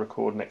we're going to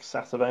record next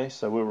Saturday,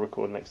 so we'll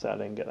record next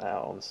Saturday and get that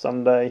out on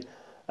Sunday.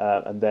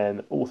 And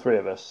then all three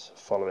of us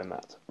following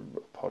that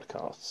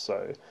podcast.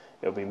 So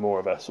it'll be more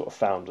of a sort of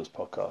founders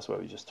podcast where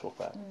we just talk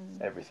about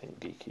everything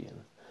geeky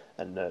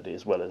and nerdy,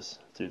 as well as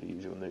do the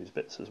usual news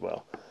bits as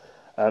well.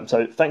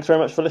 So thanks very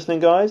much for listening,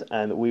 guys,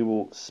 and we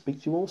will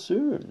speak to you all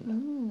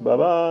soon.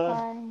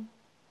 Bye-bye.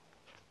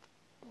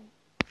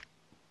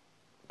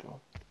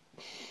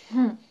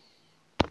 Bye.